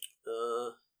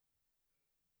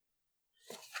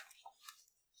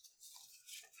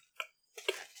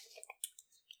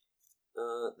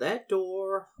 that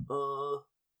door,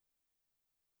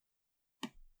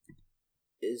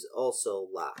 is also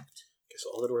locked. Okay, so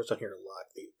all the doors down here are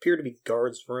locked. They appear to be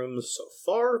guards' rooms so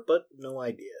far, but no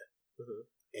idea. Mm-hmm.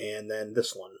 And then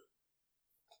this one.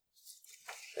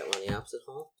 That one in the opposite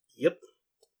hall? Yep.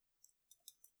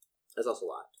 That's also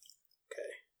locked.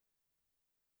 Okay.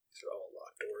 These are all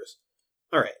locked doors.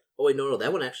 Alright. Oh wait, no,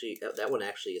 that one actually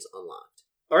is unlocked.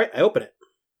 Alright, I open it.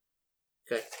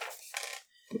 Okay.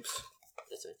 Oops.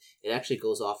 That's fine. It actually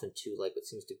goes off into like what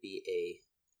seems to be a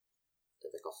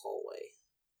hallway.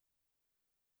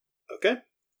 Okay.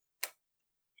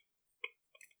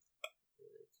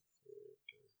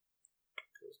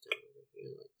 Goes down over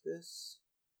here like this.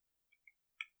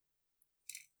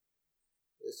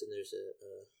 And there's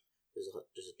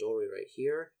a doorway right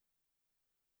here.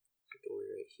 A doorway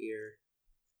right here.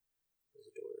 There's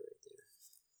a doorway right there.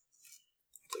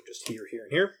 So just here, here,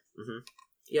 and here. Mm-hmm.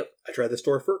 Yep. I try this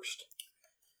door first.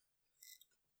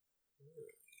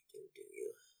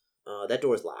 That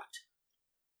door is locked.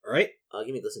 All right.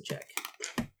 Give me a listen check.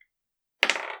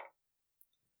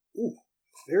 Ooh,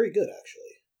 very good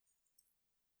actually.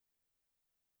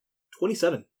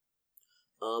 27.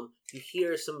 You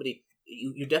hear somebody.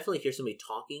 You definitely hear somebody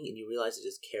talking, and you realize it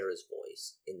is Kara's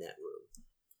voice in that room.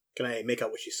 Can I make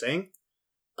out what she's saying?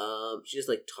 She's just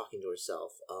like talking to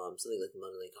herself. Something like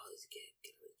mumbling, "Oh, let's get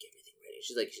everything ready."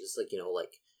 She's like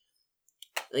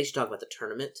I think she's talking about the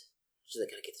tournament. She's like,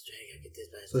 "Gotta get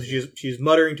this." So she's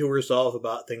muttering to herself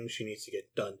about things she needs to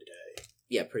get done today.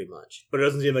 Yeah, pretty much. But it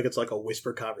doesn't seem like it's like a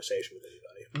whispered conversation with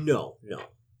anybody. No.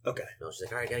 Okay. No, she's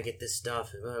like, all right, gotta get this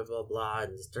stuff, and blah, blah, blah,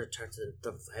 and start to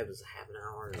the happens half an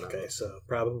hour. And okay, so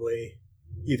probably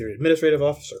either administrative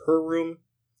office or her room.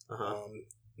 Uh-huh.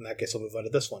 In that case, I'll move on to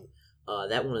this one.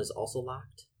 That one is also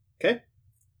locked. Okay.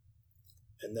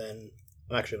 And then,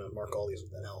 I'm actually going to mark all these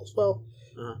with an L as well.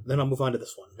 Uh-huh. Then I'll move on to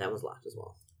this one. That one's locked as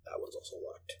well. That one's also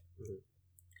locked. Mm-hmm.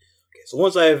 Okay, so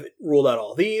once I've ruled out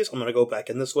all these, I'm going to go back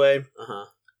in this way. Uh-huh.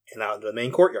 And out into the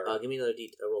main courtyard. Give me another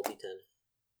roll D10.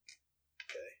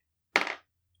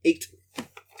 8.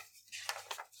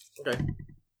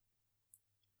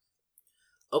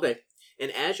 Okay.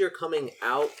 And as you're coming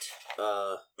out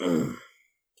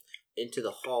into the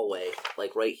hallway,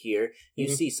 like right here, you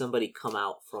see somebody come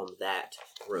out from that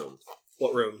room.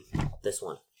 What room? This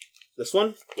one. This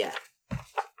one? Yeah.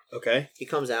 Okay. He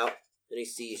comes out and he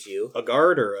sees you. A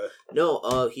guard or a...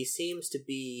 No, he seems to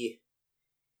be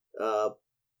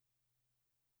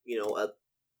a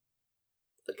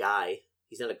guy.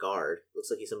 He's not a guard. Looks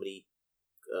like he's somebody.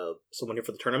 Someone here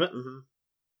for the tournament? Mm-hmm.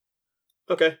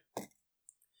 Okay.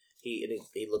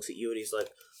 He looks at you and he's like,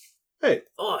 "Hey."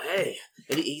 Oh, hey.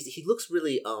 And he looks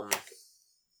really,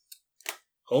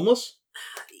 homeless?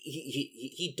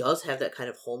 He does have that kind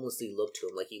of homelessly look to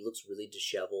him. Like, he looks really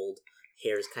disheveled.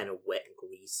 Hair is kind of wet and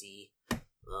greasy.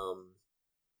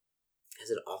 Has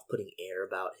an off-putting air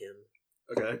about him.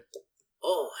 Okay.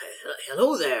 Oh,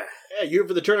 hello there. Yeah, you here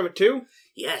for the tournament too?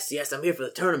 Yes, I'm here for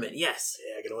the tournament. Yes.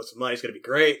 Yeah, gonna win some money. It's gonna be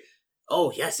great.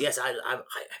 Oh, yes. I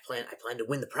plan to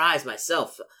win the prize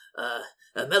myself.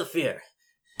 Melfear.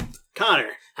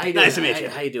 Connor. How you doing? Nice to meet you.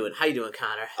 How you doing? How you doing,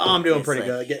 Connor? Oh, I'm doing pretty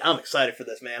good. I'm excited for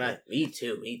this, man. Me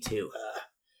too.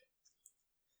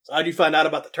 So how'd you find out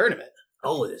about the tournament?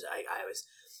 Oh, I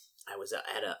was at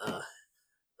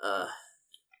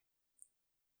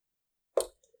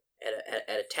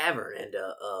a tavern, and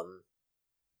I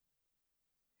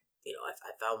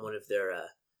found one of their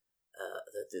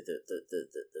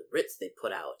the writs they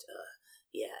put out.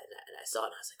 And I saw it,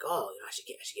 and I was like, oh, I should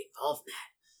get involved in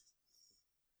that.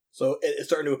 So it's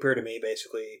starting to appear to me,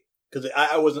 basically, because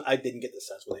I didn't get the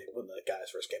sense when the guys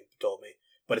first came and told me,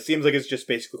 but it seems like it's just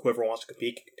basically whoever wants to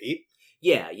compete can compete.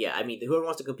 Yeah. I mean, whoever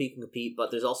wants to compete can compete, but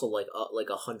there's also like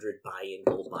 100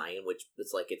 gold buy-in, which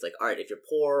it's like all right, if you're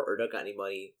poor or don't got any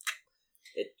money,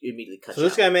 it immediately cuts. So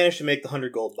this guy managed to make the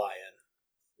 100 gold buy-in.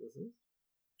 Mm-hmm.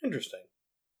 Interesting.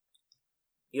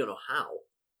 You don't know how.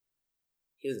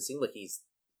 He doesn't seem like he's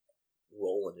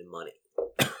rolling in money.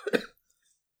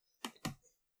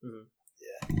 Mm-hmm.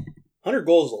 Yeah. 100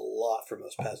 gold is a lot for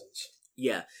most peasants.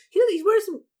 Yeah. He's wearing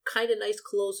some kind of nice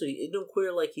clothes, so it don't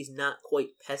queer like he's not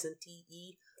quite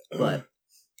peasant-y, but...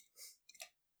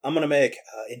 I'm going to make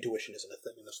intuition isn't a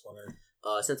thing in this one.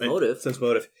 Or sense motive. Sense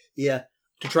motive. Yeah.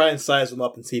 To try and size him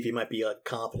up and see if he might be a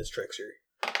confidence trickster.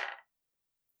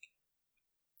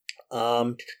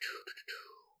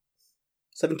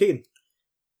 17.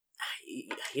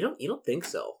 You don't think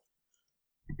so.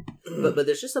 But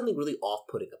there's just something really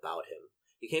off-putting about him.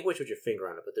 You can't quite put your finger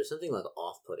on it, but there's something like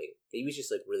off-putting. Maybe he's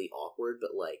just like really awkward,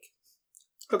 but like.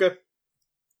 Okay.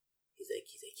 He's like,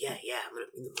 yeah, I'm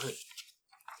gonna win the money.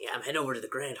 Yeah, I'm heading over to the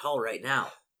Grand Hall right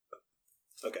now.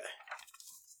 Okay.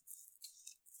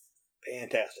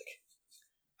 Fantastic.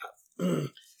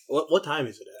 What time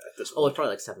is it at this point? Oh, it's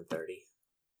probably like 7:30.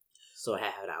 So I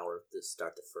have an hour to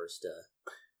start the first.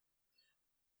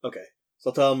 Okay. So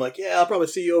I'll tell him, like, yeah, I'll probably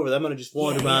see you over there. I'm going to just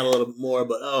wander around a little bit more,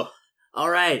 but All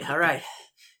right. All right,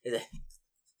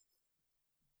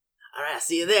 I'll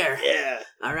see you there. Yeah.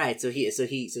 All right, so he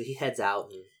heads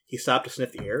out. And... He stopped to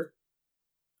sniff the air?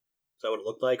 Is that what it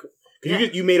looked like? Yeah.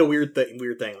 You made a weird thing.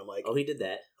 I'm like... Oh, he did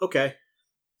that. Okay.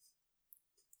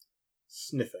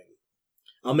 Sniffing.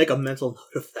 I'll make a mental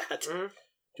note of that. Mm-hmm.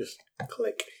 Just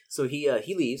click. So he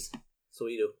leaves. So what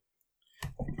do you do?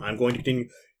 I'm going to continue...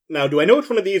 Now, do I know which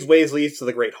one of these ways leads to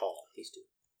the Great Hall? These two.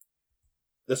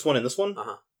 This one and this one?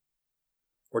 Uh-huh.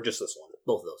 Or just this one?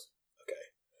 Both of those. Okay.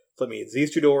 So that means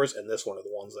these two doors and this one are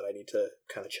the ones that I need to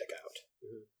kind of check out.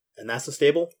 Mm-hmm. And that's the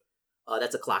stable?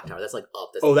 That's a clock tower. That's like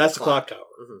up. That's the clock tower.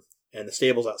 Mm-hmm. And the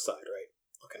stable's outside, right?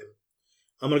 Okay.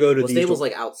 I'm going to go to the stable's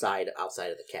like outside of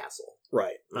the castle.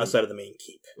 Right. Mm-hmm. Outside of the main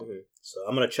keep. Mm-hmm. So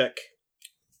I'm going to check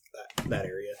that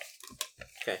area.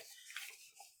 Okay.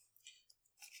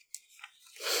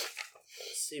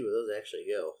 Let's see where those actually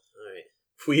go. All right.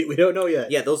 We don't know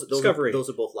yet. Yeah, those Discovery. Those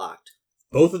are both locked.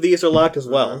 Both of these are locked as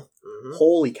well. Mm-hmm.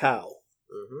 Holy cow.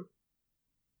 Mm-hmm.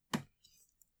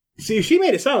 See, she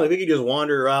made it sound like we could just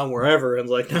wander around wherever, and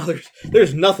like, now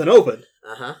there's nothing open.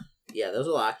 Uh-huh. Yeah, those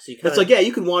are locked. So it's like, yeah,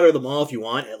 you can wander the mall if you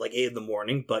want at like 8 in the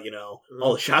morning, but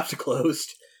all the shops are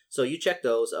closed. So you check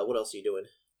those. What else are you doing?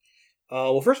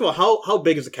 Well, first of all, how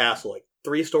big is the castle? Like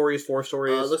 3 stories, 4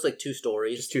 stories? It looks like 2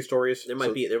 stories. Just 2 stories. There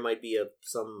might be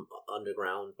some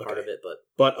underground part of it,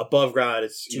 but above ground,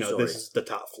 it's stories. This is the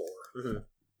top floor. Mm-hmm.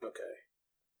 Okay.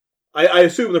 I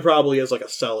assume there probably is like a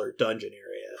cellar dungeon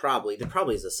area. There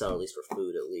probably is a cellar, at least for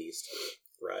food, at least.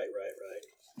 Right.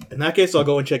 In that case, I'll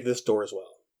go and check this door as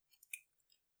well.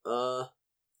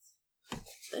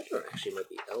 That door actually might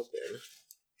be open.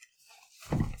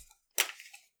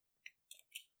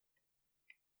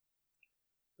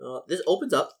 This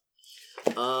opens up.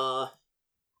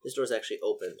 This door's actually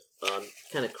open.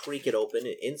 Kind of creak it open.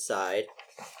 And inside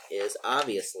is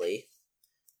obviously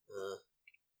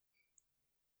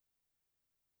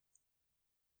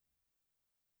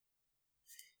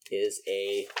is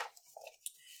a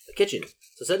kitchen.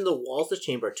 So set in the walls of the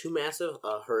chamber are 2 massive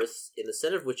hearths, in the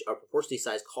center of which are proportionally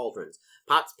sized cauldrons.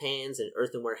 Pots, pans, and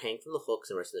earthenware hang from the hooks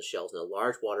and rest on the shelves, and a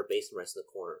large water basin rests in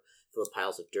the corner, filled with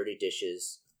piles of dirty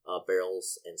dishes,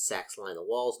 Barrels and sacks line the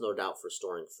walls, no doubt for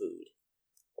storing food.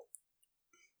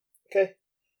 Okay.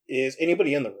 Is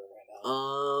anybody in the room right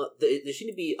now? There seem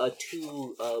to be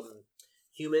two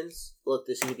humans. Look,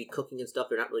 they seem to be cooking and stuff.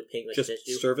 They're not really paying much attention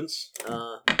to. Just servants?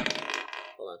 Hold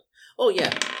on. Oh,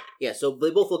 yeah. Yeah, so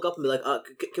they both look up and be like,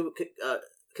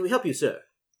 can we help you, sir?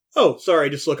 Oh, sorry,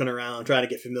 just looking around, trying to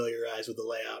get familiarized with the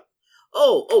layout.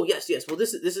 Oh, yes. Well,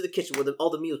 this is the kitchen where all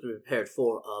the meals were prepared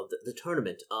for the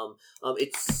tournament.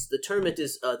 It's the tournament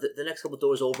is the next couple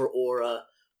doors over, or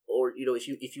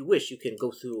if you wish, you can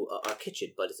go through our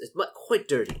kitchen, but it's quite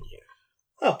dirty in here.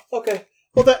 Oh, okay.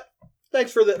 Well,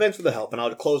 thanks for the help, and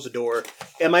I'll close the door.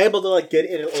 Am I able to get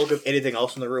in a look of anything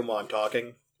else in the room while I'm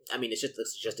talking? I mean, it's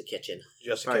just a kitchen.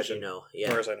 Just a kitchen. Yeah.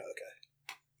 As far as I know, okay.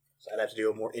 So I'd have to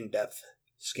do a more in-depth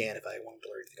scan if I wanted to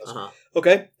learn anything else.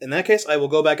 Okay, in that case, I will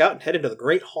go back out and head into the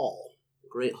Great Hall.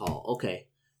 Great Hall, okay.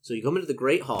 So you come into the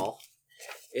Great Hall.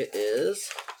 It is,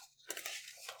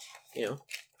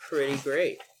 pretty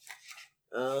great.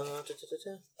 So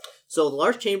the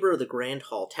large chamber of the Grand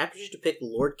Hall, tapestries depict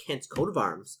Lord Kent's coat of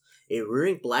arms, a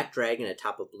rearing black dragon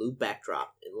atop a blue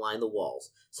backdrop, and line the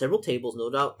walls. Several tables, no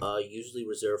doubt usually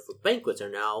reserved for banquets, are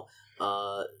now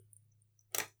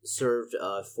served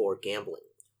for gambling.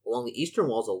 Along the eastern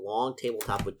walls, a long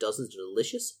tabletop with dozens of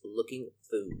delicious-looking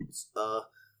foods.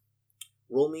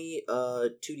 Roll me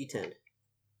 2d10.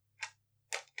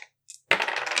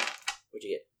 What'd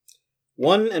you get?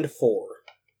 1 and 4.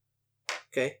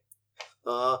 Okay.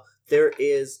 There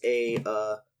is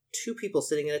two people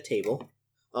sitting at a table.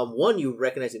 One you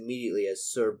recognize immediately as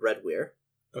Sir Breadweir.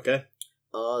 Okay.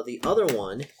 The other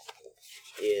one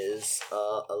is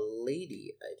a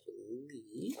lady, I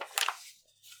believe.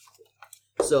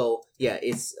 So yeah,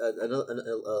 it's a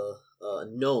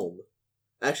gnome.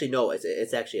 Actually, no,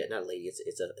 it's actually not a lady.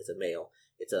 It's a male.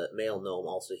 It's a male gnome.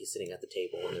 Also, he's sitting at the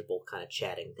table, and they're both kind of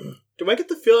chatting. Do I get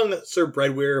the feeling that Sir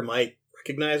Breadweir might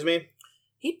recognize me?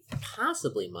 He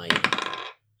possibly might.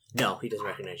 No, he doesn't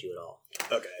recognize you at all.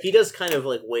 Okay. He does kind of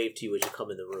wave to you as you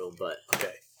come in the room, but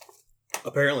okay.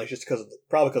 Apparently, it's just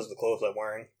probably because of the clothes I'm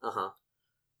wearing. So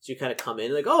you kind of come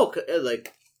in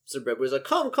Sir Breadweir's like,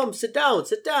 come, sit down.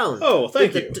 Oh,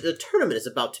 thank you. The tournament is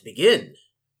about to begin.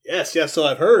 Yes, so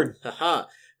I've heard. Haha.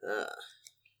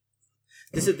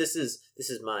 This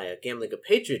is my gambling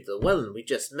compatriot, the Llewellyn we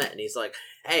just met, and he's like,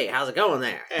 hey, how's it going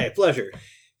there? Hey, pleasure.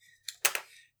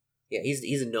 Yeah,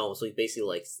 he's a gnome, so he's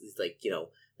basically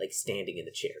standing in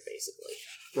the chair, basically.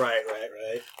 Right.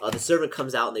 The servant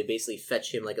comes out and they basically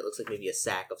fetch him it looks like maybe a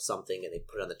sack of something, and they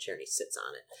put it on the chair and he sits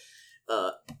on it.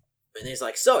 And he's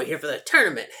like, so, here for the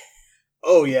tournament.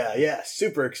 Oh, yeah,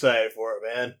 super excited for it,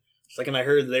 man. It's like, and I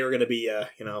heard they were going to be,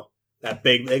 that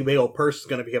big old purse is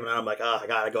going to be coming out. I'm like, I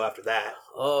gotta go after that.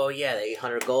 Oh, yeah, the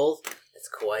 800 gold? That's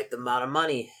quite the amount of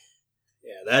money.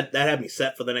 Yeah, that had me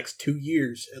set for the next 2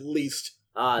 years, at least.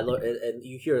 Lord, and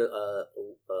you hear,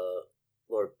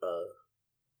 Lord,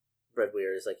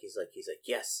 Breadweir is he's like,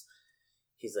 yes.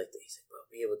 He's like, we'll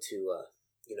be able to,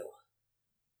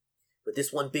 with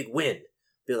this one big win,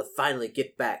 be able to finally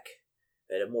get back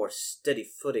at a more steady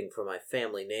footing for my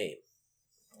family name.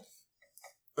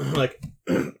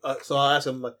 So I'll ask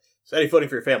him, steady footing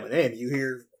for your family name. You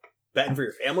here betting for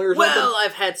your family or something? Well,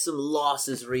 I've had some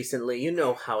losses recently. You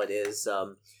know how it is.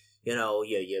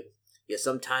 You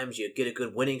sometimes you get a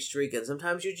good winning streak, and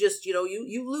sometimes you just,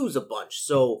 you lose a bunch.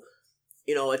 So,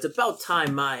 it's about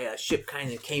time my ship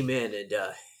kind of came in and,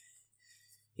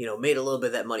 made a little bit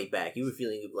of that money back. You were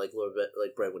feeling like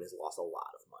Breadwin has lost a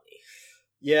lot of money.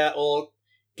 Yeah, well,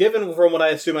 given from what I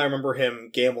assume I remember him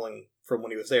gambling from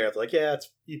when he was there, I was like, yeah,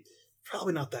 he's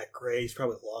probably not that great. He's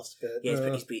probably lost a bit.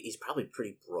 Yeah, he's probably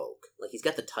pretty broke. He's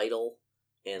got the title,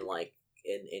 and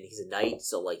he's a knight,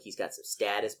 so he's got some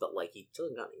status, but he still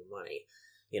hasn't got any money.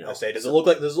 I say, does it look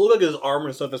like his armor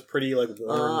and stuff is pretty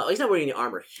worn? He's not wearing any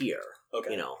armor here.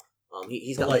 Okay.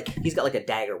 He's got he's got a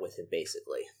dagger with him,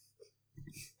 basically.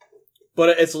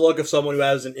 But it's the look of someone who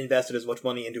hasn't invested as much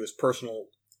money into his personal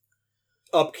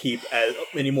upkeep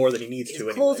any more than he needs to.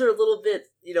 His clothes are a little bit,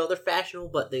 they're fashionable,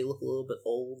 but they look a little bit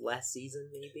old last season,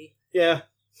 maybe. Yeah.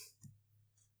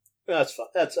 That's fun.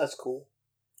 That's cool.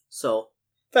 So,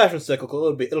 fashion's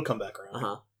cyclical. It'll come back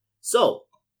around. So,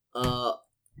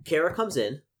 Kara comes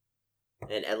in,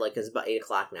 and it's about 8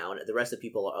 o'clock now, and the rest of the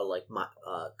people are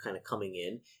kind of coming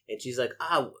in, and she's like,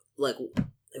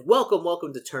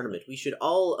 welcome to tournament. We should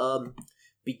all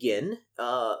begin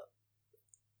our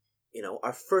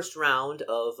first round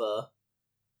of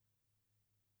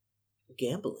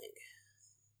gambling.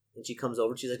 And she comes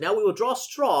over and she's like, now we will draw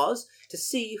straws to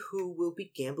see who will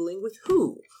be gambling with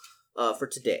who for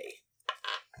today.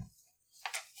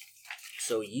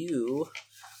 So you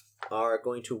are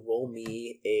going to roll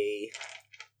me a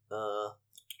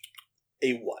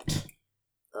what?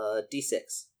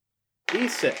 D6.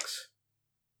 D6.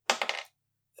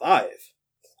 5.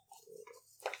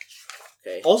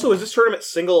 Okay. Also, is this tournament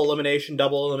single elimination,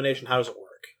 double elimination? How does it work?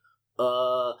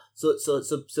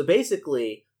 So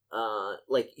basically,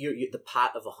 like the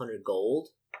pot of 100 gold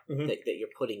mm-hmm. that you're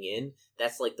putting in,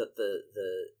 that's like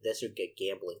that's your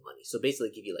gambling money. So basically,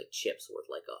 give you like chips worth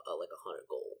like 100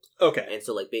 gold. Okay. And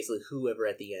so like basically, whoever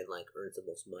at the end like earns the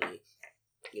most money,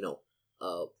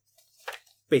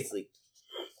 basically.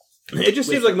 It just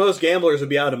seems like most gamblers would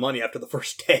be out of money after the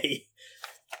first day.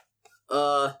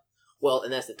 Well,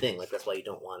 and that's the thing. Like, that's why you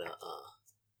don't want to,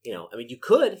 I mean, you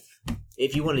could,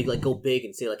 if you wanted to, like, go big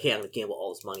and say, like, hey, I'm going to gamble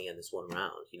all this money on this one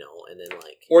round, and then,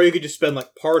 like... Or you could just spend,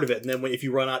 like, part of it, and then if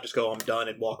you run out, just go, I'm done,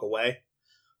 and walk away.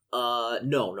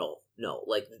 No.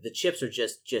 Like, the chips are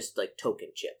just like, token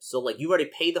chips. So, like, you already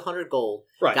paid the 100 gold,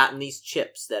 right. Gotten these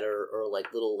chips that are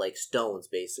like, little, like, stones,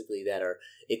 basically, that are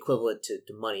equivalent to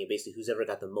money. Basically, who's ever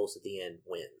got the most at the end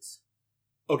wins.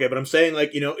 Okay, but I'm saying, like,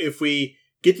 if we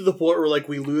get to the point where, like,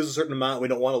 we lose a certain amount, we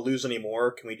don't want to lose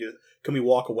anymore, can we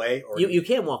walk away? Or you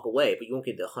can walk away, but you won't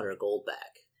get the 100 gold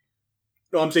back.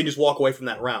 No, I'm saying just walk away from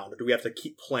that round, or do we have to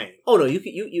keep playing? Oh, no, you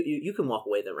can walk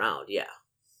away the round, yeah.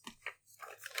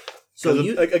 So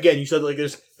again, you said like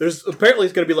there's apparently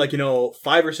it's going to be like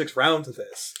 5 or 6 rounds of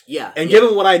this. Yeah. And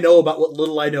given what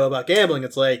little I know about gambling,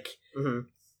 it's like, mm-hmm.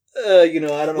 I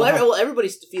don't know. Well,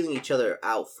 everybody's feeling each other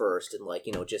out first, and like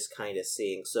just kind of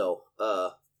seeing. So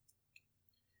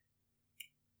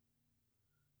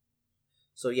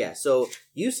yeah. So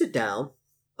you sit down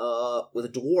with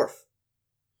a dwarf.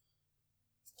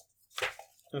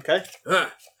 Okay.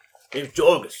 Name's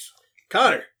Jorgus.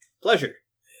 Connor. Pleasure.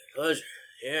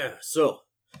 Yeah, so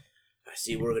I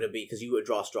see we're gonna be, because you would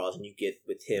draw straws and you get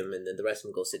with him, and then the rest of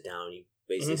them go sit down. You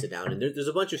basically sit down, and there's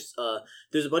a bunch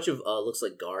of looks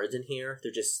like guards in here.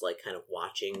 They're just like kind of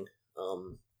watching,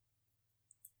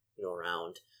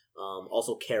 around.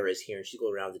 Also, Kara is here, and she's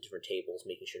going around the different tables,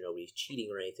 making sure nobody's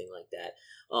cheating or anything like that.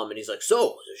 And he's like,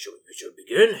 "So, should we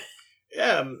begin?"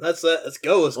 Yeah, let's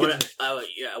go. Let's you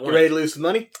ready to lose some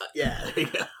money? Yeah.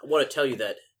 I want to tell you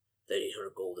that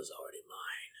 800 gold is already mine.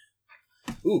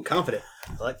 Ooh, confident.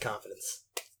 I like confidence.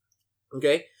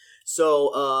 Okay,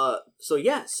 so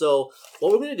yeah. So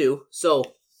what we're gonna do?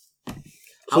 So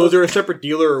is there a separate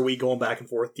dealer, or are we going back and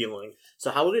forth dealing? So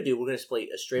how we're gonna do? We're gonna play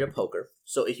a straight up poker.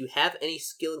 So if you have any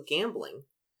skill in gambling,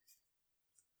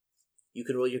 you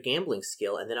can roll your gambling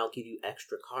skill, and then I'll give you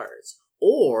extra cards.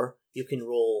 Or you can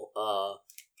roll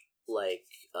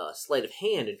sleight of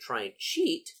hand and try and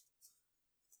cheat.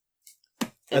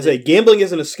 I say gambling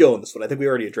isn't a skill in this one. I think we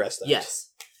already addressed that. Yes.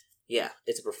 Yeah,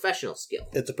 it's a professional skill.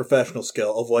 It's a professional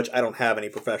skill, of which I don't have any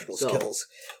professional skills.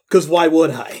 Because why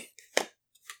would I?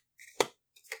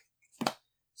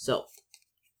 So,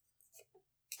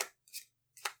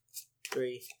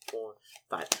 3, 4,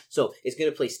 5. So, it's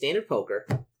going to play standard poker.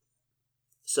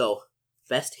 So,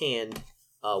 best hand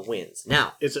wins.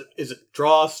 Now, is it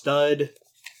draw, stud?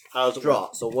 How's it draw?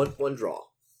 work? So, one draw.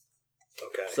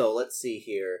 Okay. So, let's see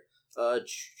here.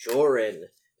 Joran,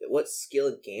 what skill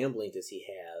in gambling does he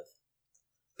have?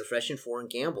 Profession foreign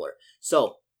gambler.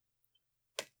 So,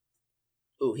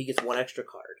 he gets 1 extra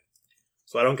card.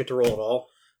 So I don't get to roll at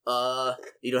all?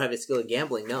 You don't have a skill in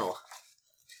gambling, no.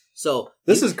 So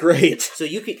this is great. So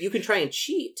you can try and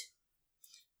cheat.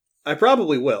 I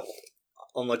probably will,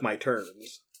 on like my turns.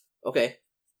 Okay.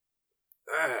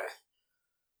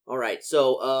 All right.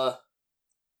 So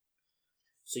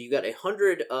you got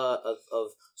 100 of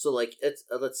so like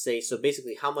let's say, so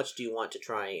basically how much do you want to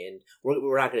try, and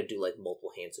we're not going to do like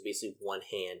multiple hands, so basically one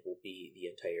hand will be the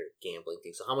entire gambling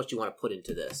thing. So how much do you want to put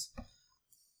into this?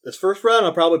 This first round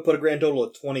I'll probably put a grand total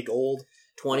of 20 gold.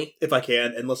 20? If I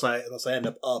can, unless I end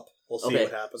up. We'll see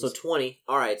what happens. So 20.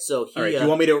 All right. So all right, do you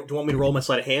want me to roll my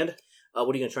sleight of hand? What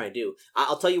are you going to try and do?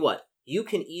 I'll tell you what. You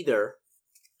can either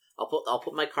I'll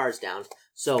put my cards down.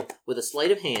 So with a sleight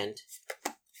of hand,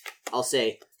 I'll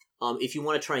say, if you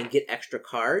want to try and get extra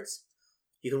cards,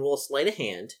 you can roll a sleight of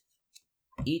hand.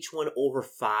 Each one over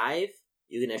 5,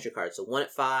 you get an extra card. So 1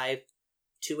 at 5,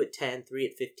 2 at 10, 3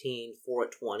 at 15, 4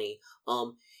 at 20.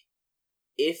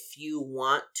 If you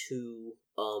want to,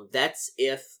 that's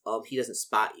if he doesn't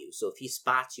spot you. So if he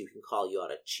spots you, he can call you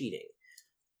out of cheating.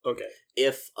 Okay.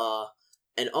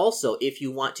 And also, if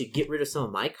you want to get rid of some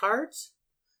of my cards,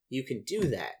 you can do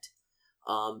that.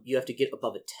 You have to get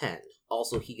above a 10.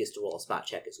 Also, he gets to roll a spot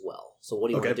check as well. So what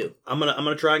do you want to do? I'm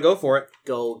gonna try and go for it.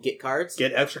 Go get cards?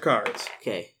 Get extra cards.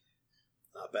 Okay.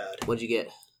 Not bad. What'd you get?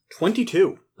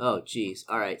 22. Oh, jeez.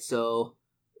 All right, so...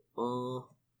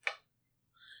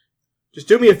 Just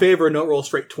do me a favor and don't roll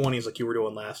straight 20s like you were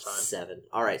doing last time. 7.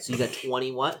 Alright, so you got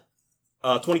 20 what?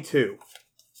 22.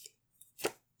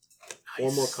 Nice.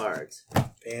 4 more cards.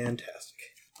 Fantastic.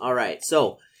 Alright,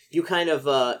 so you kind of,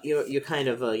 like,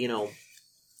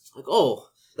 oh,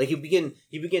 like you begin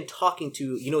talking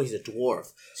to, he's a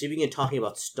dwarf, so you begin talking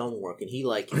about stonework, and he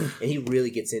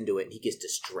really gets into it, and he gets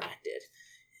distracted.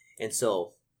 And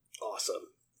so... Awesome.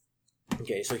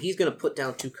 Okay, so he's going to put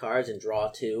down 2 cards and draw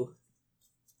 2.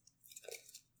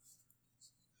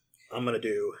 I'm going to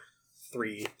do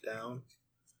 3 down.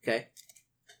 Okay.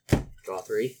 Draw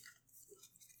 3.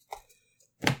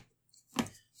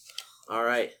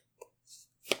 Alright.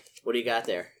 What do you got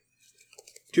there?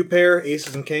 2 pair,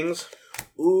 aces and kings.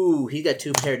 Ooh, he got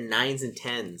 2 paired 9s and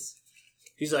 10s.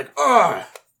 He's like, ugh!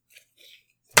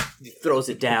 He throws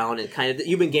it down and kind of...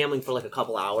 You've been gambling for like a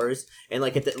couple hours, and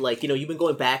like you've been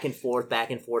going back and forth,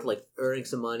 like earning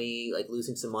some money, like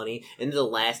losing some money, and then the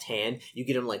last hand, you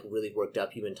get him like really worked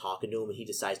up. You've been talking to him, and he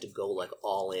decides to go like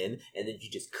all in, and then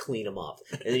you just clean him up,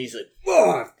 and then he's like,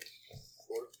 ugh!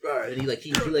 And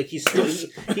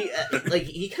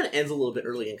he kind of ends a little bit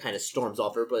early and kind of storms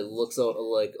off. Everybody looks out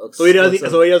like... So he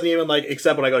doesn't even like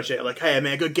accept when I go to shit. Like, hey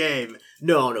man, good game.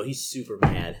 No, he's super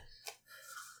mad.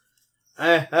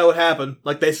 That would happen,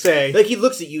 like they say. Like, he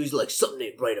looks at you, he's like, something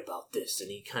ain't right about this, and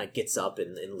he kind of gets up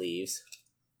and leaves.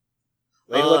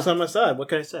 Lady looks on my side, what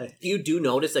can I say? You do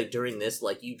notice, like, during this,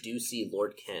 like, you do see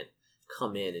Lord Kent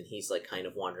come in, and he's, like, kind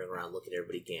of wandering around looking at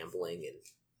everybody gambling, and...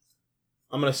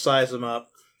 I'm gonna size him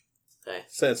up. Okay.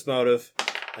 Sense motive,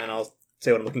 and I'll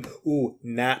say what I'm looking... Ooh,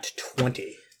 nat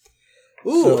 20.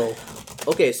 Ooh! So...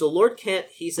 Okay, so Lord Kent,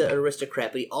 he's an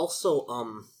aristocrat, but he also,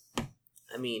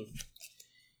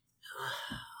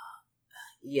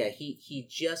 yeah, he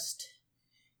just,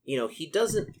 he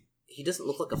doesn't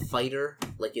look like a fighter.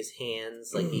 Like his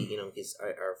hands, like his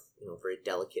are very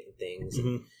delicate and things.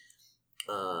 Mm-hmm.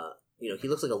 He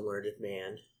looks like a learned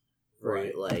man,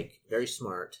 very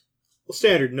smart. Well,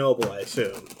 standard noble, I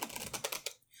assume.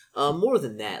 More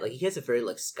than that, like he has a very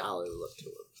like scholarly look to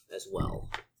him as well.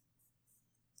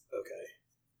 Okay.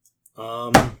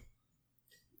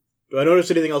 Do I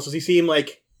notice anything else? Does he seem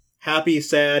like happy,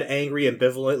 sad, angry,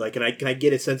 ambivalent? Like, can I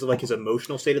get a sense of like his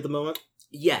emotional state at the moment?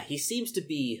 Yeah, he seems to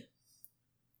be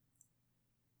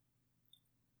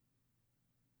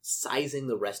sizing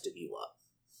the rest of you up.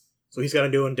 So he's kind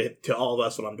of doing to all of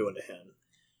us what I'm doing to him.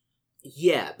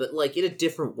 Yeah, but like in a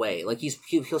different way. Like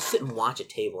he'll sit and watch a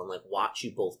table and like watch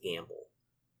you both gamble,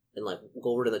 and like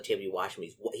go over to the table. You watch him.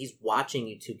 He's watching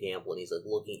you two gamble, and he's like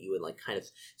looking at you and like kind of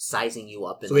sizing you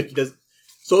up. And so it does.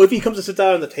 So if he comes to sit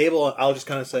down at the table, I'll just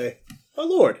kind of say, "Oh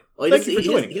Lord, thank you for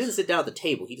joining us." He doesn't sit down at the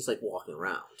table. He just like walking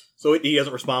around. So he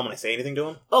doesn't respond when I say anything to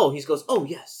him? Oh, he goes, "Oh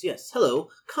yes,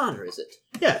 hello, Connor, is it?"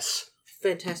 Yes.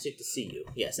 Fantastic to see you.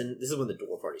 Yes, and this is when the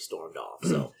dwarf already stormed off.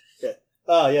 So yeah.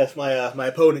 Yes, my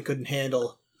opponent couldn't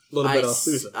handle a little bit of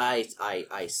losing. I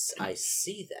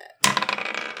see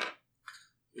that.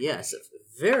 Yes, a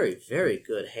very, very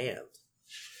good hand.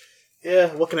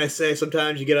 Yeah, what can I say?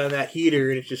 Sometimes you get on that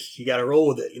heater and it's just, you gotta roll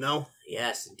with it,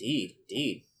 Yes, indeed.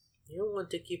 You're one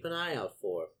to keep an eye out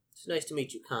for. It's nice to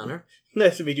meet you, Connor.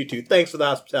 Nice to meet you too. Thanks for the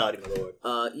hospitality, my lord.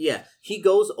 Yeah. He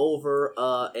goes over,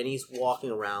 and he's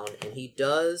walking around, and he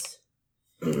does,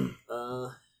 there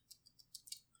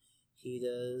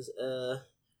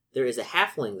is a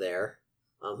halfling there,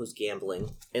 who's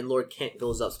gambling, and Lord Kent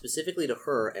goes up specifically to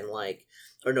her and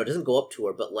doesn't go up to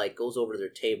her, but goes over to their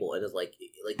table and is like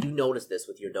you notice this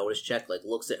with your notice check,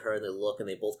 looks at her and they look and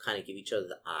they both kind of give each other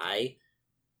the eye,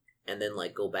 and then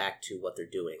go back to what they're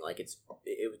doing. It's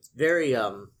very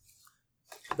either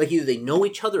they know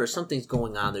each other or something's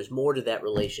going on. There's more to that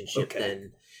relationship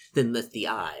than the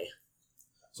eye.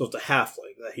 So it's a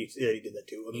halfling that he did that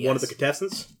to. Yes. One of the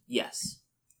contestants? Yes.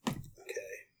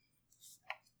 Okay.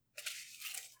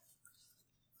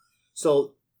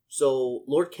 So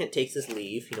Lord Kent takes his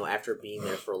leave, after being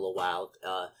there for a little while,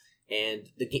 and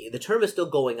the term is still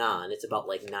going on. It's about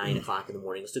 9 o'clock in the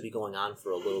morning. It'll still be going on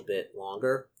for a little bit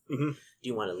longer. Mm-hmm. Do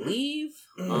you want to leave?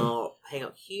 Hang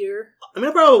out here? I'm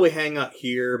going to probably hang out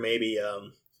here, maybe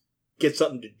get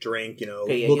something to drink,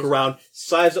 look around,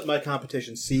 size up my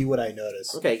competition, see what I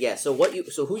notice. Okay, yeah, so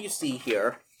who you see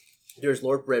here, there's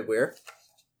Lord Breadwear.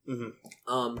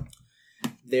 Mm-hmm.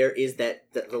 There is the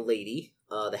lady,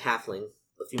 the halfling,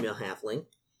 the female halfling.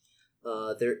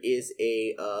 There is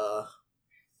a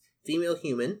female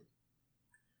human.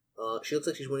 She looks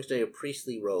like she's wearing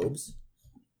priestly robes.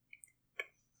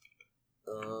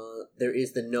 There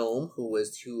is the gnome who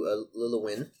was to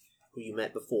Lilywin, who you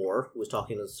met before, who was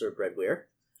talking to Sir Breadwear.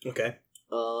 Okay.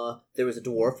 There was a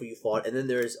dwarf who you fought, and then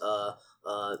there's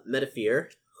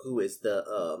Metafear, who is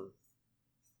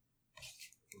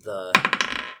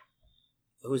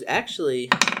who's actually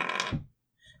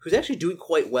doing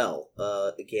quite well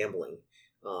at gambling.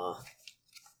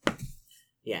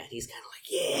 Yeah, he's kind of like,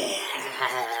 yeah,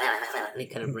 and he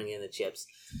kind of bring in the chips.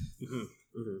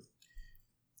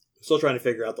 Still trying to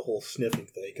figure out the whole sniffing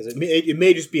thing, because it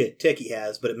may just be a tick he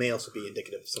has, but it may also be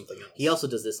indicative of something else. He also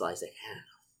does this, like,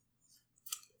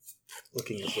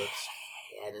 looking at his lips.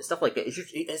 And stuff like that.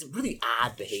 It's really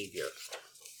odd behavior.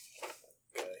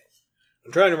 Okay.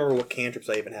 I'm trying to remember what cantrips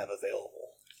I even have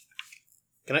available.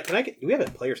 Can I get... Do we have a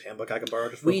player's handbook I can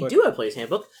borrow just real quick? We do have a player's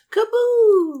handbook.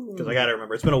 Kaboom! Because I gotta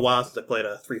remember. It's been a while since I played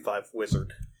a 3-5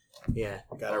 wizard. Yeah.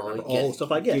 Gotta remember all the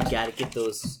stuff I get. You gotta get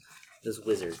those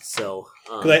wizards, so...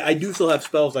 Because I do still have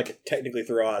spells I could technically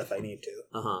throw out if I need to.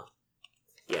 Uh-huh.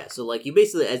 Yeah, so, like, you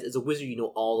basically, as a wizard, you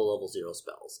know all the level 0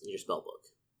 spells in your spell book.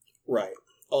 Right.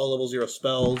 All level 0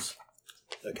 spells.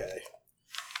 Okay.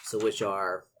 So which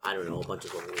are, I don't know, a bunch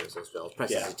of level 0 spells.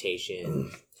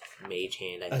 Prestidigitation, Mage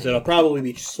Hand, I said I'll probably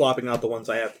be swapping out the ones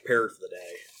I have prepared for the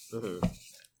day.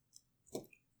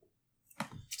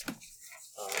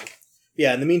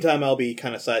 Yeah, in the meantime, I'll be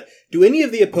kind of side. Do any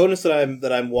of the opponents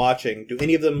that I'm watching, do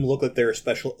any of them look like they're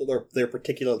special, or they're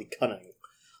particularly cunning?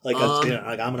 Like, like I'm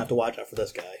gonna have to watch out for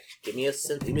this guy. Give me a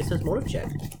sense motive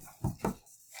check.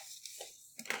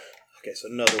 Okay, so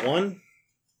another one.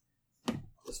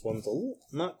 This one's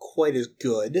not quite as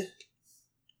good.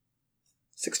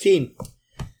 16.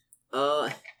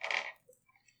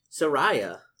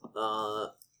 Soraya,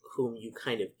 whom you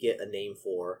kind of get a name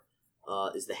for,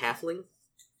 is the halfling.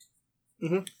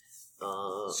 Mm-hmm.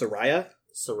 Soraya?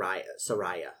 Soraya.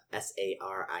 Sariah.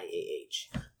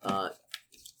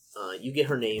 You get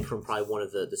her name from probably one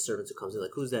of the servants who comes in,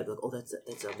 like, who's that? Like, oh, that's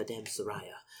Madame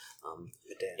Soraya.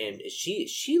 And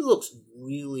she looks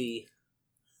really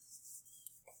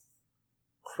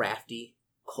crafty,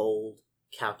 cold,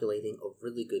 calculating, a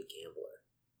really good gambler.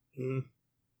 Mm.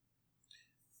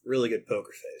 Really good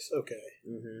poker face. Okay.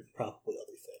 Mm-hmm. Probably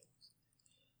other things.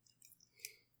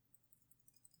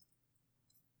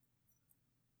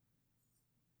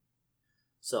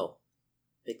 So,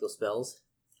 pick those spells.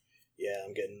 Yeah,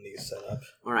 I'm getting these set up.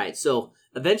 Alright, so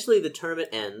eventually the tournament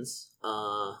ends.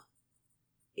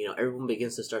 Everyone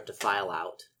begins to start to file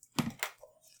out.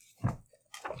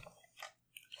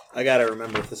 I gotta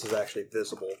remember if this is actually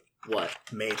visible. What?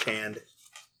 Mage Hand.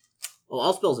 Well,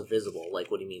 all spells are visible.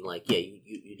 Like, what do you mean? Like, yeah,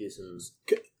 you do some...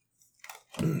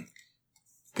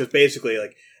 Because basically,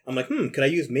 like, I'm like, could I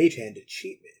use Mage Hand to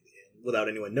cheat maybe? Without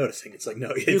anyone noticing. It's like,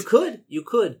 no. You could.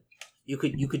 You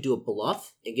could do a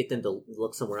bluff and get them to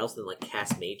look somewhere else and, like,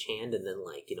 cast Mage Hand and then,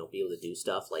 like, be able to do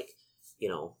stuff. Like,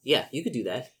 yeah, you could do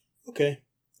that. Okay.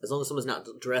 As long as someone's not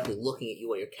directly looking at you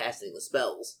while you're casting the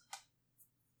spells.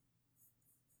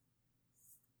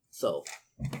 So.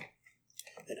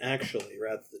 And actually,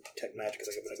 rather than detect magic, I'm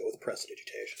going to go with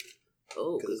prestidigitation.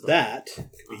 Oh, because that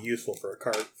could be useful for a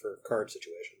card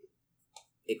situation.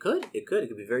 It could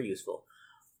be very useful.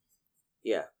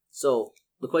 Yeah. So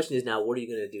the question is now, what are you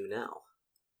going to do now?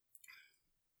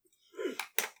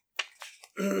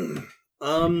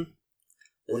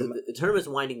 The tournament's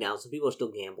winding down. Some people are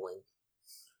still gambling.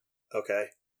 Okay.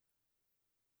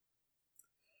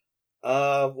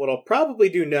 What I'll probably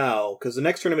do now, because the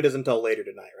next tournament isn't until later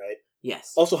tonight, right?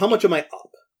 Yes. Also, how much am I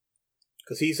up?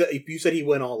 Because you said he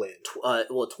went all in.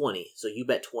 20. So you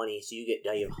bet 20, so you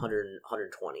have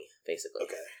 120, basically.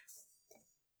 Okay.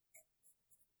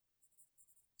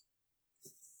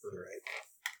 Alright.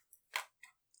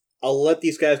 I'll let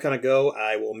these guys kind of go.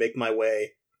 I will make my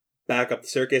way back up the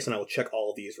staircase, and I will check all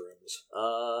of these rooms.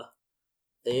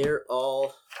 They're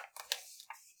all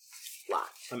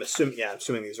locked. I'm assuming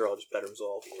these are all just bedrooms, will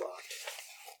all be locked.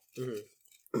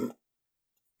 Mm-hmm.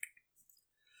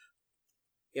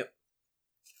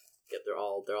 Yep,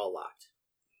 they're all locked.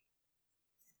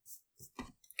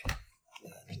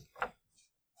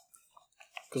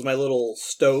 Because my little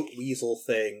stoat weasel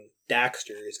thing,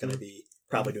 Daxter, is going to be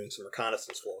probably doing some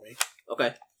reconnaissance for me.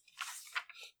 Okay.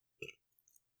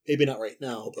 Maybe not right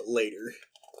now, but later.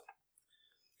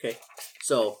 Okay,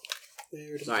 so...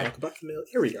 There, just talk about familiar.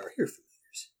 Here we are. Here,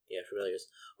 familiars. Yeah, familiars.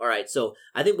 All right, so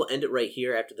I think we'll end it right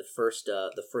here after the first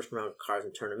round of cards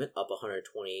in tournament, up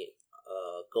 120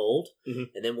 gold, and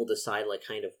then we'll decide like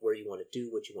kind of where you want to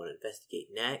do, what you want to investigate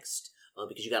next,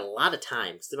 because you got a lot of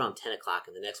time. It's around 10 o'clock,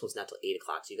 and the next one's not till 8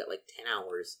 o'clock, so you got like 10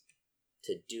 hours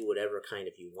to do whatever kind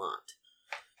of you want.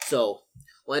 So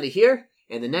we'll end it here,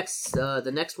 and the next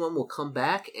one will come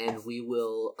back, and we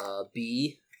will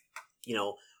be,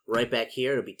 right back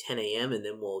here. It'll be 10 a.m. and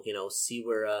then we'll, see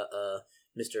where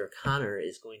Mr. Connor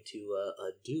is going to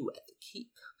do at the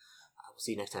keep.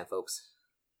 See you next time, folks.